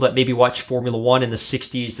people that maybe watched Formula One in the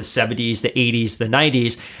 60s, the 70s, the 80s, the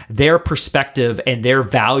 90s, their perspective and their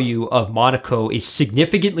value of Monaco is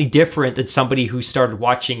significantly different than somebody who started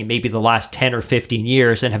watching in maybe the last 10 or 15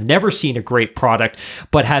 years and have never seen a great product,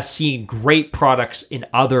 but have seen great products in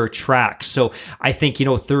other tracks. So I think,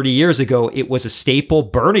 30 years ago, it was a staple.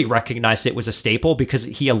 Bernie recognized it was a staple because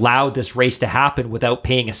he allowed this race to happen without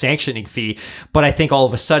paying a sanctioning fee. But I think all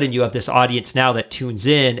of a sudden you have this audience now that tunes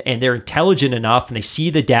in and they're intelligent enough and they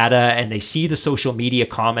see the data and they see the social media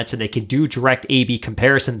comments and they can do direct A/B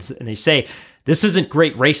comparisons and they say, this isn't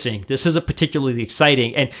great racing. This isn't particularly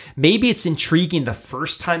exciting. And maybe it's intriguing the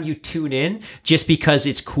first time you tune in just because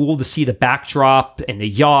it's cool to see the backdrop and the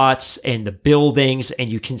yachts and the buildings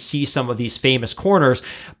and you can see some of these famous corners.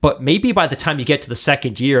 But maybe by the time you get to the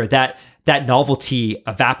second year, that novelty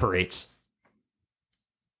evaporates.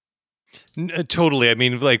 Totally. I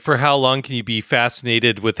mean, like, for how long can you be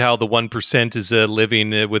fascinated with how the 1% is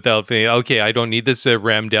living without thinking, okay, I don't need this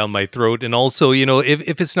rammed down my throat. And also, you know,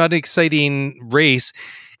 if it's not an exciting race,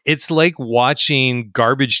 it's like watching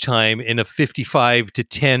garbage time in a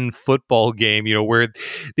 55-10 football game, you know, where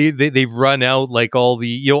they've run out like all the,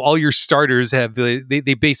 you know, all your starters have,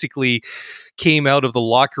 they basically came out of the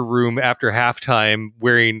locker room after halftime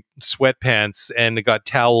wearing sweatpants and they got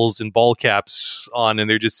towels and ball caps on and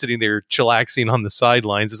they're just sitting there chillaxing on the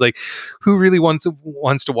sidelines. It's like, who really wants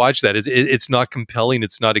to watch that? It's not compelling.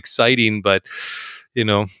 It's not exciting, but you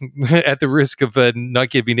know, at the risk of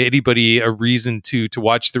not giving anybody a reason to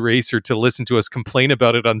watch the race or to listen to us complain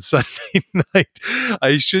about it on Sunday night,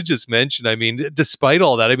 I should just mention, I mean, despite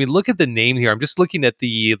all that, I mean, look at the name here. I'm just looking at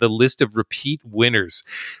the list of repeat winners.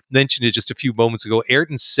 Mentioned it just a few moments ago.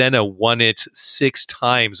 Ayrton Senna won it 6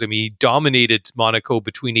 times. I mean, he dominated Monaco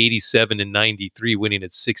between 87 and 93, winning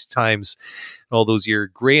it 6 times all those years.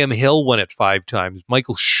 Graham Hill won it 5 times.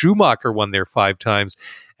 Michael Schumacher won there 5 times.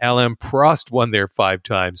 Alain Prost won there 5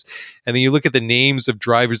 times. And then you look at the names of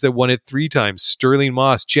drivers that won it 3 times. Sterling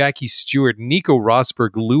Moss, Jackie Stewart, Nico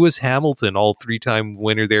Rosberg, Lewis Hamilton, all 3-time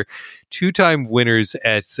winner there. 2-time winners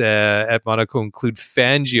at Monaco include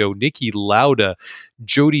Fangio, Niki Lauda,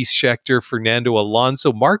 Jody Scheckter, Fernando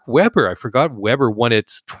Alonso, Mark Webber. I forgot Webber won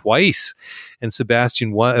it twice. And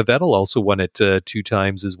Sebastian Vettel also won it 2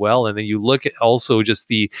 times as well. And then you look at also just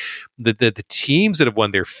the teams that have won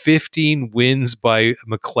there. 15 wins by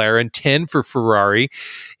McLaren, 10 for Ferrari,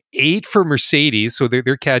 8 for Mercedes. So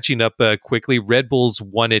they're catching up quickly. Red Bull's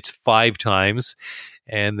won it 5 times.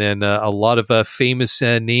 And then a lot of famous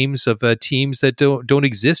names of teams that don't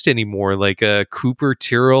exist anymore, like Cooper,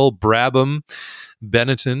 Tyrrell, Brabham,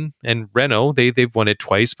 Benetton, and Renault. They've won it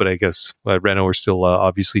twice, but I guess Renault are still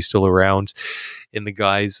obviously still around in the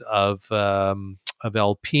guise of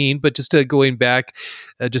Alpine. But just going back,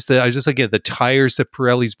 I was just looking at the tires that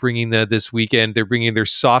Pirelli's bringing this weekend. They're bringing their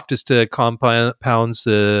softest compounds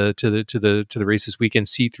to the race this weekend: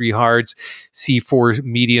 C3 hards, C4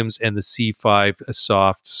 mediums, and the C5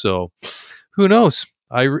 soft. So who knows?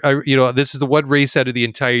 I you know, this is the one race out of the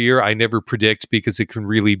entire year I never predict because it can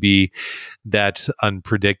really be that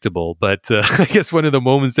unpredictable. But I guess one of the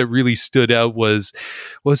moments that really stood out was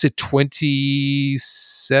it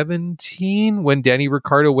 2017 when Danny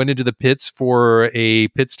Ricciardo went into the pits for a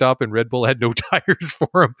pit stop and Red Bull had no tires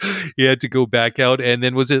for him. He had to go back out. And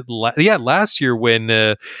then was it last year when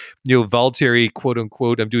Valtteri, quote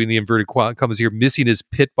unquote, I'm doing the inverted commas here, missing his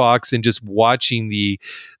pit box and just watching the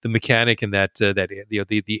mechanic and that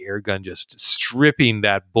the air gun just stripping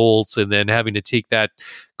that bolt and then having to take that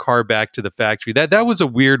car back to the factory. That was a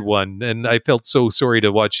weird one, and I felt so sorry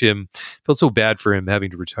to watch him. Felt so bad for him having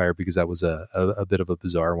to retire because that was a bit of a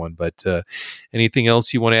bizarre one. But anything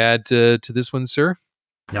else you want to add to this one, sir?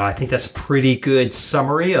 No, I think that's a pretty good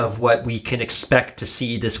summary of what we can expect to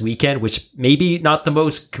see this weekend, which maybe not the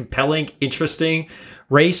most compelling, interesting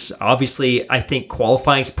race. Obviously, I think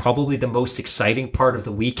qualifying is probably the most exciting part of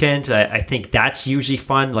the weekend. I think that's usually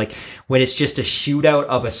fun. Like when it's just a shootout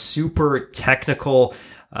of a super technical,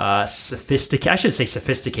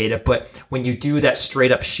 sophisticated, but when you do that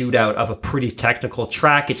straight up shootout of a pretty technical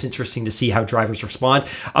track, it's interesting to see how drivers respond.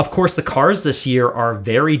 Of course, the cars this year are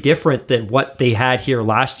very different than what they had here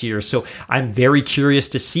last year. So I'm very curious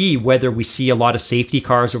to see whether we see a lot of safety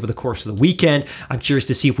cars over the course of the weekend. I'm curious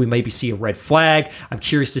to see if we maybe see a red flag. I'm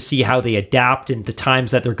curious to see how they adapt and the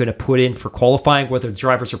times that they're going to put in for qualifying, whether the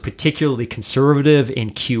drivers are particularly conservative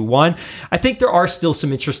in Q1. I think there are still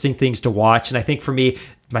some interesting things to watch. And I think for me,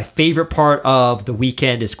 my favorite part of the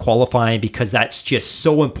weekend is qualifying because that's just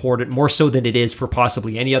so important, more so than it is for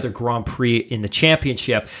possibly any other Grand Prix in the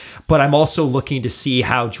championship. But I'm also looking to see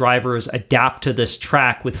how drivers adapt to this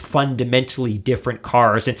track with fundamentally different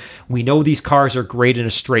cars. And we know these cars are great in a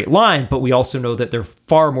straight line, but we also know that they're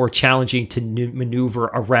far more challenging to maneuver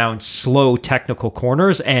around slow technical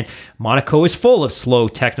corners. And Monaco is full of slow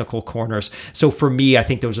technical corners. So for me, I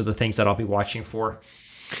think those are the things that I'll be watching for.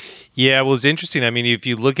 Yeah, well, it's interesting. I mean, if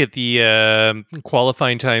you look at the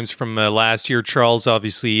qualifying times from last year, Charles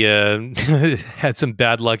obviously had some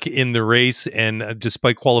bad luck in the race, and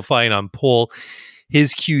despite qualifying on pole,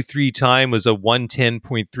 his Q3 time was a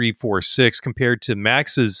 1:10.346 compared to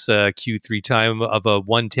Max's Q3 time of a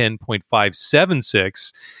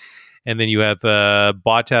 1:10.576. And then you have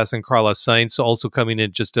Bottas and Carlos Sainz also coming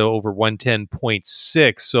in just over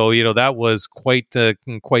 1:10.6. So, that was quite the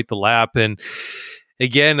lap. And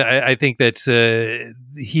again, I think that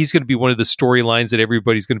he's going to be one of the storylines that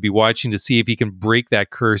everybody's going to be watching to see if he can break that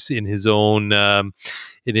curse in his own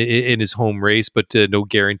in his home race. But no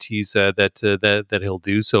guarantees that he'll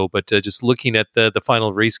do so. But just looking at the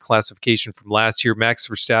final race classification from last year, Max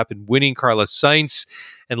Verstappen winning, Carlos Sainz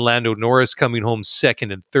and Lando Norris coming home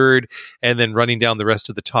second and third, and then running down the rest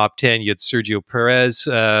of the top 10, you had Sergio Perez,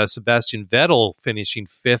 Sebastian Vettel finishing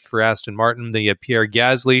fifth for Aston Martin. Then you had Pierre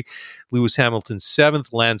Gasly, Lewis Hamilton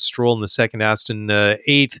seventh, Lance Stroll in the second, Aston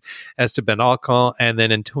eighth, Esteban Ocon, and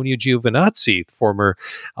then Antonio Giovinazzi, former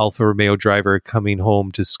Alfa Romeo driver, coming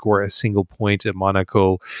home to score a single point at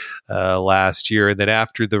Monaco last year. And then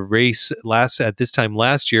after the race at this time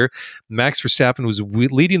last year, Max Verstappen was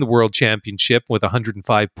leading the World Championship with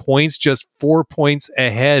 105 points, just 4 points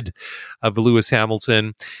ahead of Lewis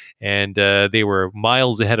Hamilton. And they were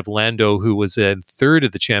miles ahead of Lando, who was in third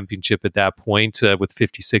of the championship at that point with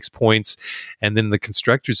 56 points. And then the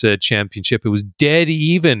Constructors' Championship, it was dead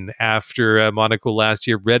even after Monaco last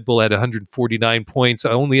year. Red Bull had 149 points,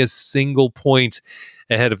 only a single point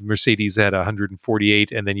ahead of Mercedes at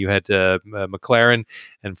 148. And then you had McLaren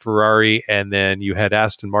and Ferrari, and then you had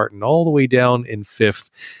Aston Martin all the way down in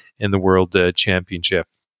fifth in the World Championship.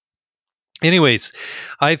 Anyways,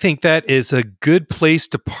 I think that is a good place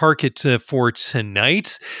to park it for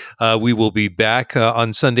tonight. We will be back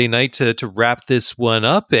on Sunday night to wrap this one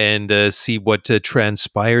up and see what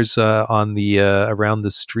transpires on the around the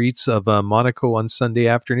streets of Monaco on Sunday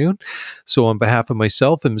afternoon. So on behalf of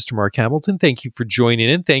myself and Mr. Mark Hamilton, thank you for joining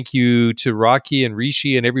in. Thank you to Rocky and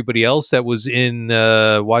Rishi and everybody else that was in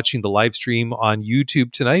watching the live stream on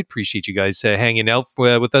YouTube tonight. Appreciate you guys hanging out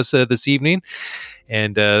with us this evening.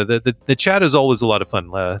 And the chat is always a lot of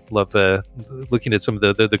fun. Love looking at some of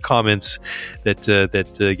the comments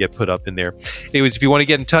that get put up in there. Anyways, if you want to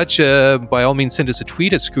get in touch, by all means, send us a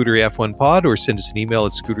tweet at ScooteryF1Pod or send us an email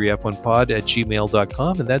at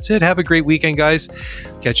ScooteryF1Pod@gmail.com. And that's it. Have a great weekend, guys.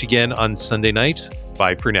 Catch you again on Sunday night.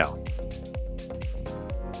 Bye for now.